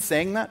imagine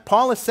saying that?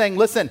 Paul is saying,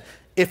 listen,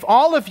 if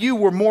all of you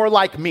were more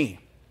like me,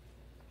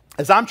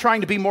 as I'm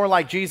trying to be more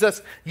like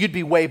Jesus, you'd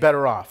be way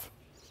better off.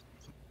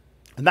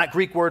 And that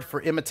Greek word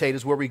for imitate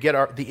is where we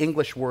get the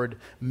English word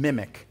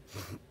mimic.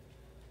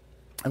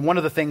 And one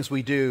of the things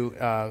we do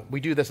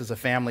this as a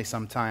family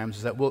sometimes,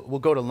 is that we'll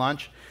go to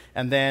lunch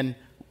and then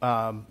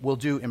we'll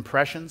do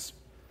impressions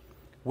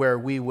where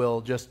we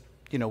will just,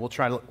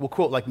 we'll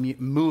quote like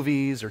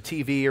movies or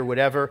TV or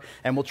whatever,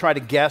 and we'll try to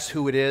guess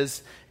who it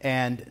is.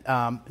 And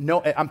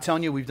I'm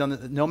telling you, we've done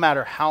this, no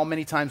matter how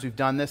many times we've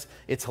done this,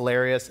 it's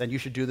hilarious, and you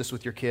should do this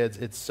with your kids.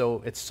 It's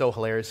so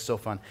hilarious, so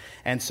fun.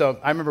 And so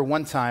I remember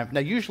one time,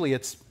 now usually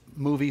it's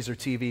movies or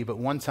TV, but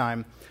one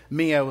time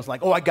Mia was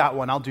like, oh, I got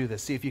one, I'll do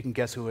this, see if you can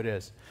guess who it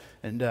is.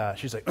 And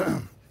she's like,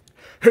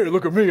 hey,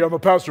 look at me, I'm a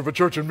pastor of a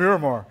church in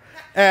Miramar.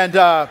 And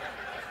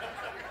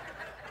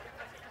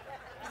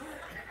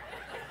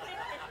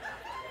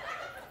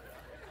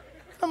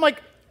I'm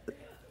like,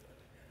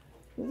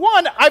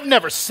 one, I've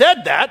never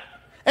said that.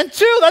 And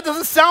two, that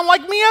doesn't sound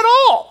like me at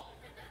all.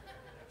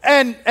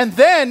 And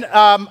then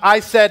I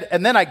said,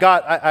 and then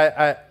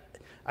I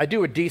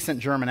do a decent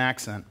German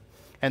accent.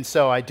 And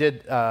so I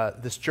did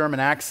this German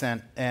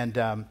accent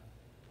and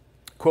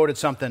quoted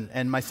something.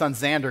 And my son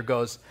Xander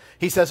goes,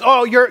 he says,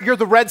 oh, you're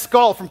the Red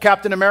Skull from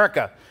Captain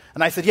America.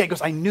 And I said, yeah. He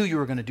goes, I knew you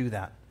were going to do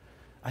that.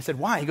 I said,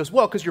 why? He goes,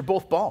 well, because you're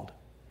both bald.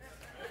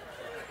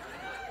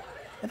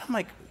 And I'm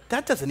like,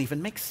 that doesn't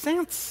even make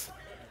sense.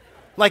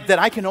 Like that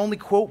I can only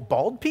quote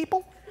bald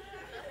people?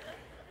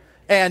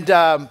 And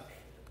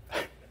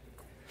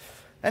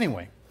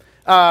anyway,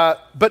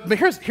 but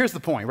here's the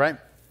point, right?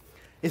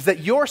 Is that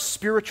your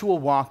spiritual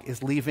walk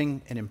is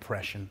leaving an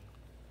impression.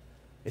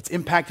 It's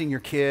impacting your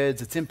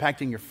kids, it's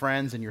impacting your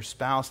friends and your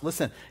spouse.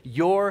 Listen,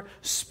 your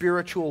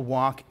spiritual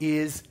walk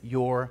is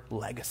your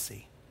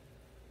legacy.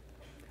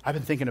 I've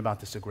been thinking about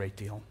this a great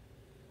deal.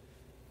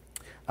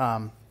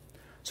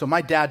 So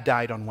my dad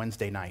died on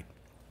Wednesday night,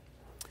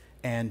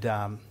 and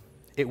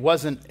it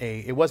wasn't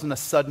a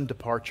sudden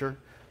departure,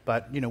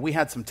 but we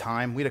had some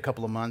time. We had a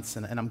couple of months,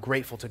 and I'm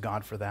grateful to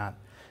God for that.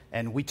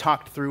 And we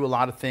talked through a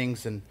lot of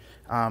things, and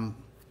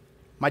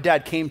my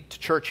dad came to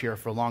church here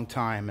for a long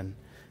time,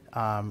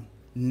 and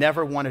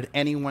never wanted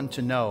anyone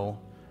to know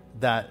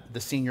that the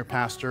senior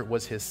pastor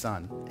was his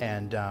son,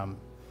 and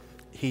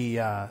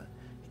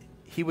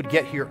he would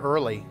get here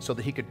early so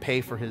that he could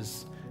pay for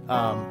his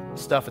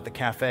stuff at the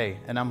cafe.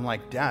 And I'm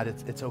like, Dad,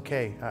 it's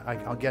okay.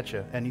 I'll get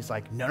you. And he's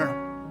like,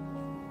 no.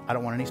 I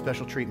don't want any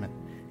special treatment.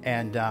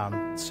 And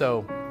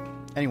so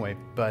anyway,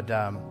 but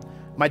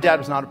my dad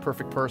was not a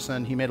perfect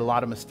person. He made a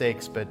lot of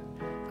mistakes. But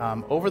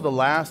over the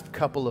last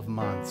couple of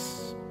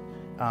months,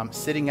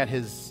 sitting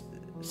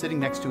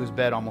next to his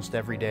bed almost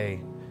every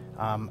day,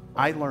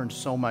 I learned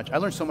so much. I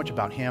learned so much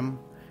about him,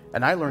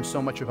 and I learned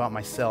so much about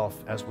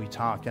myself as we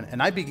talked.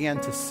 And I began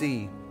to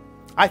see,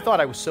 I thought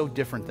I was so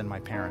different than my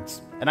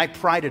parents. And I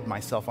prided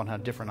myself on how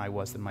different I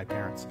was than my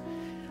parents.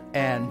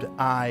 And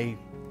I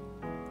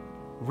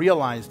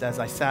realized as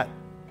I sat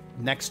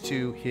next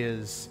to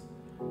his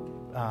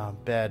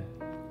bed,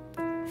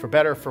 for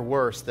better or for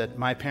worse, that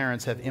my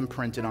parents have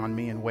imprinted on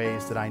me in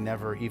ways that I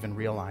never even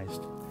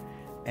realized.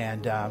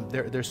 And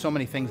there's so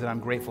many things that I'm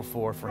grateful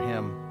for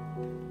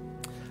him.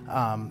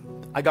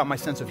 I got my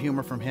sense of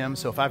humor from him,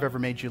 so if I've ever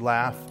made you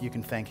laugh, you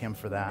can thank him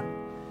for that.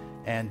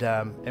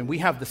 And we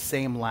have the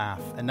same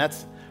laugh, and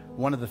that's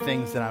one of the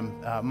things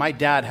that my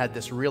dad had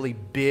this really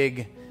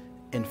big,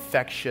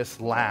 infectious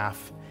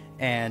laugh,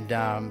 and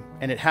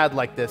it had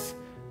like this,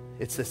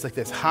 it's just like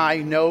this high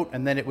note,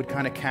 and then it would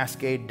kind of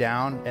cascade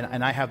down,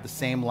 and I have the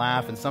same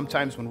laugh, and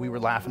sometimes when we were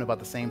laughing about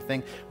the same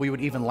thing, we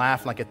would even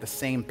laugh like at the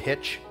same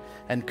pitch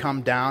and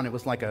come down. It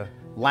was like a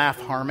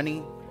laugh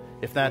harmony,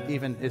 if that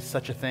even is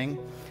such a thing.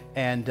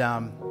 And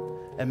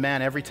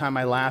man, every time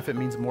I laugh, it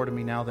means more to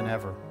me now than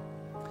ever.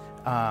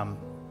 My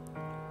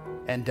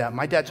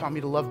dad taught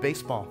me to love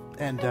baseball.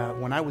 And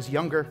when I was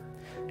younger,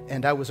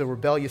 and I was a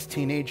rebellious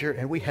teenager,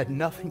 and we had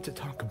nothing to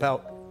talk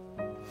about,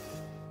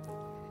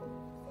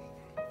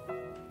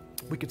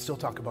 we could still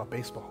talk about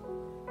baseball.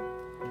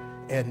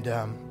 And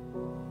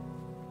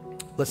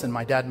listen,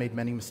 my dad made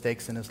many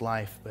mistakes in his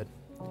life, but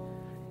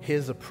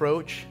his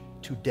approach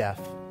to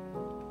death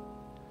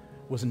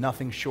was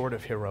nothing short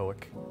of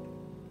heroic.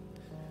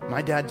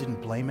 My dad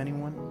didn't blame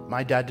anyone.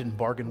 My dad didn't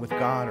bargain with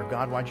God or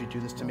God, why'd you do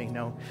this to me?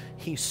 No,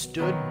 he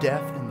stood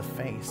death in the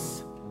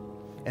face,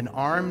 and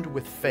armed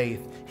with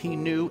faith, he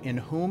knew in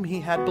whom he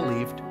had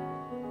believed,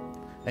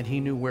 and he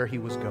knew where he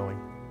was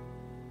going.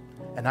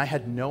 And I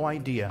had no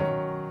idea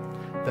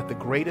that the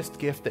greatest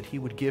gift that he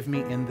would give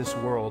me in this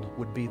world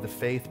would be the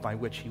faith by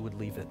which he would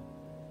leave it.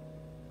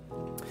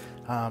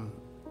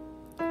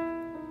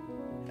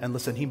 And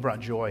listen, he brought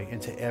joy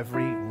into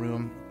every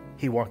room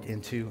he walked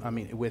into. I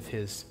mean, with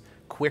his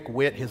quick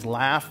wit, his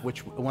laugh,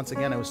 which once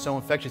again, it was so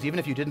infectious. Even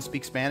if you didn't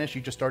speak Spanish,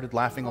 you just started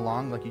laughing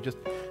along. Like you just,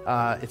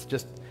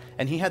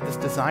 and he had this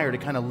desire to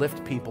kind of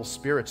lift people's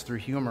spirits through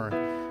humor.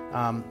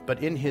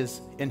 But in his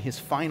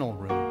final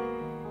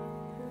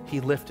room,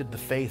 he lifted the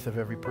faith of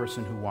every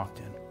person who walked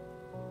in.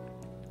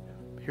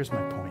 Here's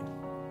my point.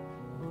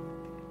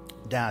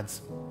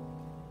 Dads,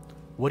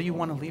 what do you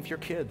want to leave your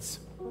kids?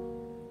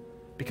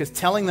 Because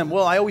telling them,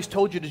 well, I always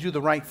told you to do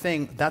the right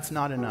thing, that's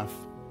not enough.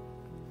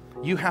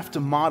 You have to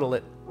model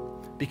it,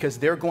 because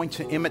they're going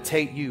to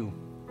imitate you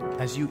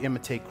as you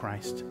imitate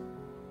Christ.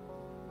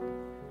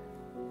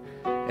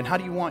 And how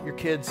do you want your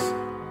kids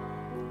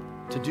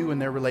to do in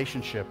their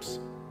relationships?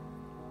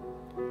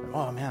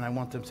 Oh man, I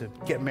want them to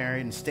get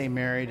married and stay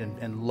married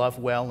and love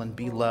well and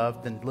be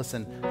loved. And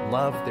listen,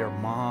 love their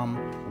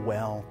mom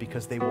well,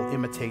 because they will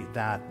imitate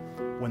that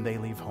when they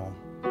leave home.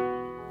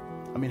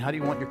 I mean, how do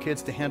you want your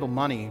kids to handle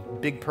money,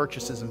 big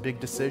purchases and big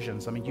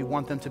decisions? I mean, you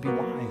want them to be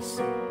wise.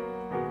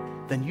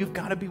 Then you've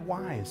got to be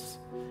wise.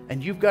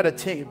 And you've got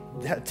to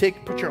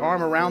put your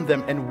arm around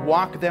them and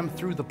walk them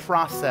through the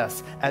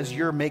process as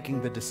you're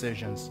making the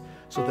decisions,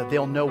 so that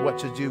they'll know what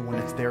to do when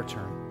it's their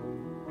turn.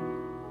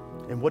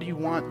 And what do you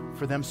want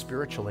for them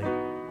spiritually?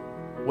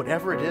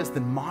 Whatever it is,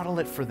 then model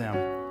it for them.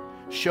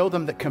 Show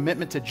them that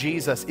commitment to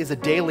Jesus is a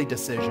daily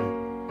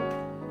decision,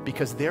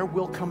 because there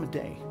will come a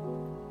day,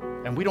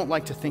 and we don't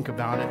like to think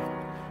about it,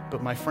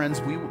 but my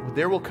friends,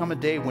 there will come a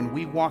day when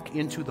we walk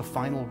into the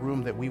final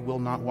room that we will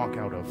not walk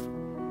out of.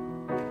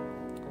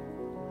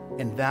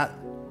 And that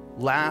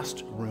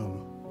last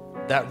room,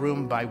 that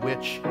room by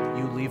which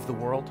you leave the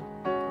world,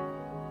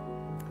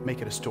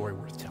 make it a story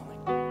worth telling,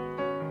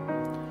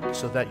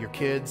 so that your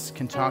kids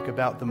can talk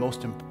about the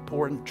most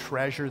important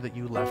treasure that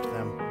you left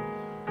them,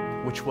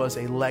 which was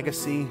a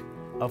legacy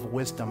of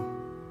wisdom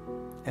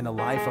and a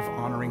life of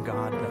honoring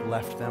God that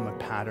left them a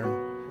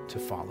pattern to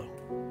follow.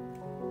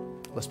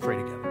 Let's pray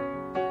together.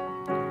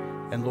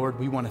 And Lord,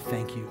 we want to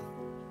thank you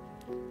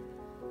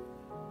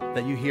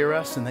that you hear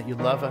us and that you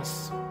love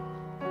us,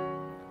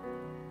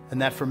 and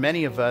that for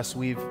many of us,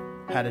 we've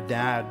had a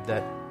dad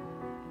that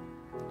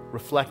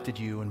reflected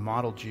you and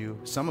modeled you.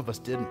 Some of us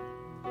didn't.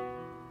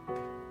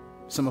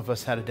 Some of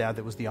us had a dad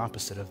that was the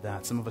opposite of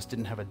that. Some of us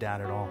didn't have a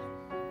dad at all.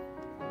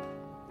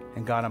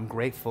 And God, I'm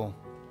grateful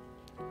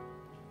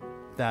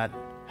that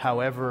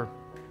however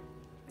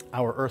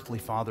our earthly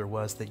father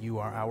was, that you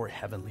are our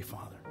heavenly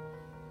Father,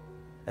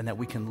 and that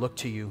we can look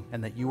to you,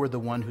 and that you are the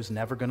one who's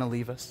never going to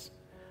leave us,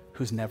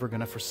 who's never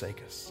going to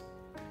forsake us.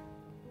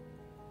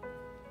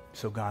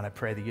 So God, I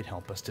pray that you'd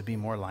help us to be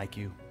more like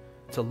you,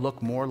 to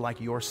look more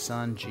like your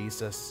Son,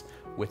 Jesus,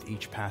 with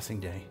each passing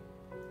day.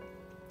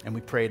 And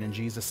we pray it in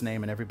Jesus'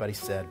 name, and everybody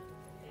said,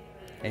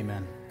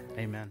 amen.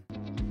 Amen.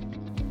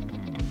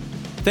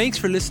 Thanks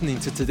for listening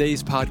to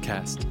today's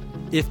podcast.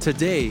 If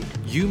today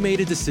you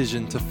made a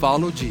decision to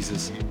follow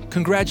Jesus,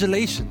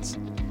 congratulations.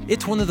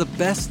 It's one of the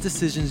best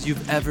decisions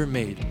you've ever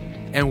made.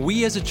 And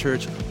we as a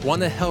church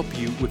want to help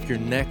you with your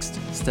next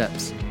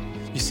steps.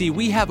 You see,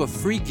 we have a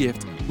free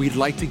gift we'd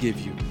like to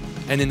give you.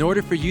 And in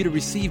order for you to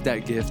receive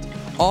that gift,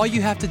 all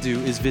you have to do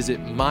is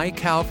visit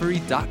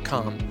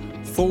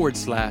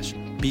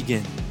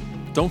mycalvary.com/begin.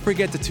 Don't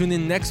forget to tune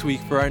in next week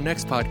for our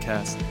next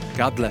podcast.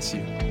 God bless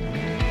you.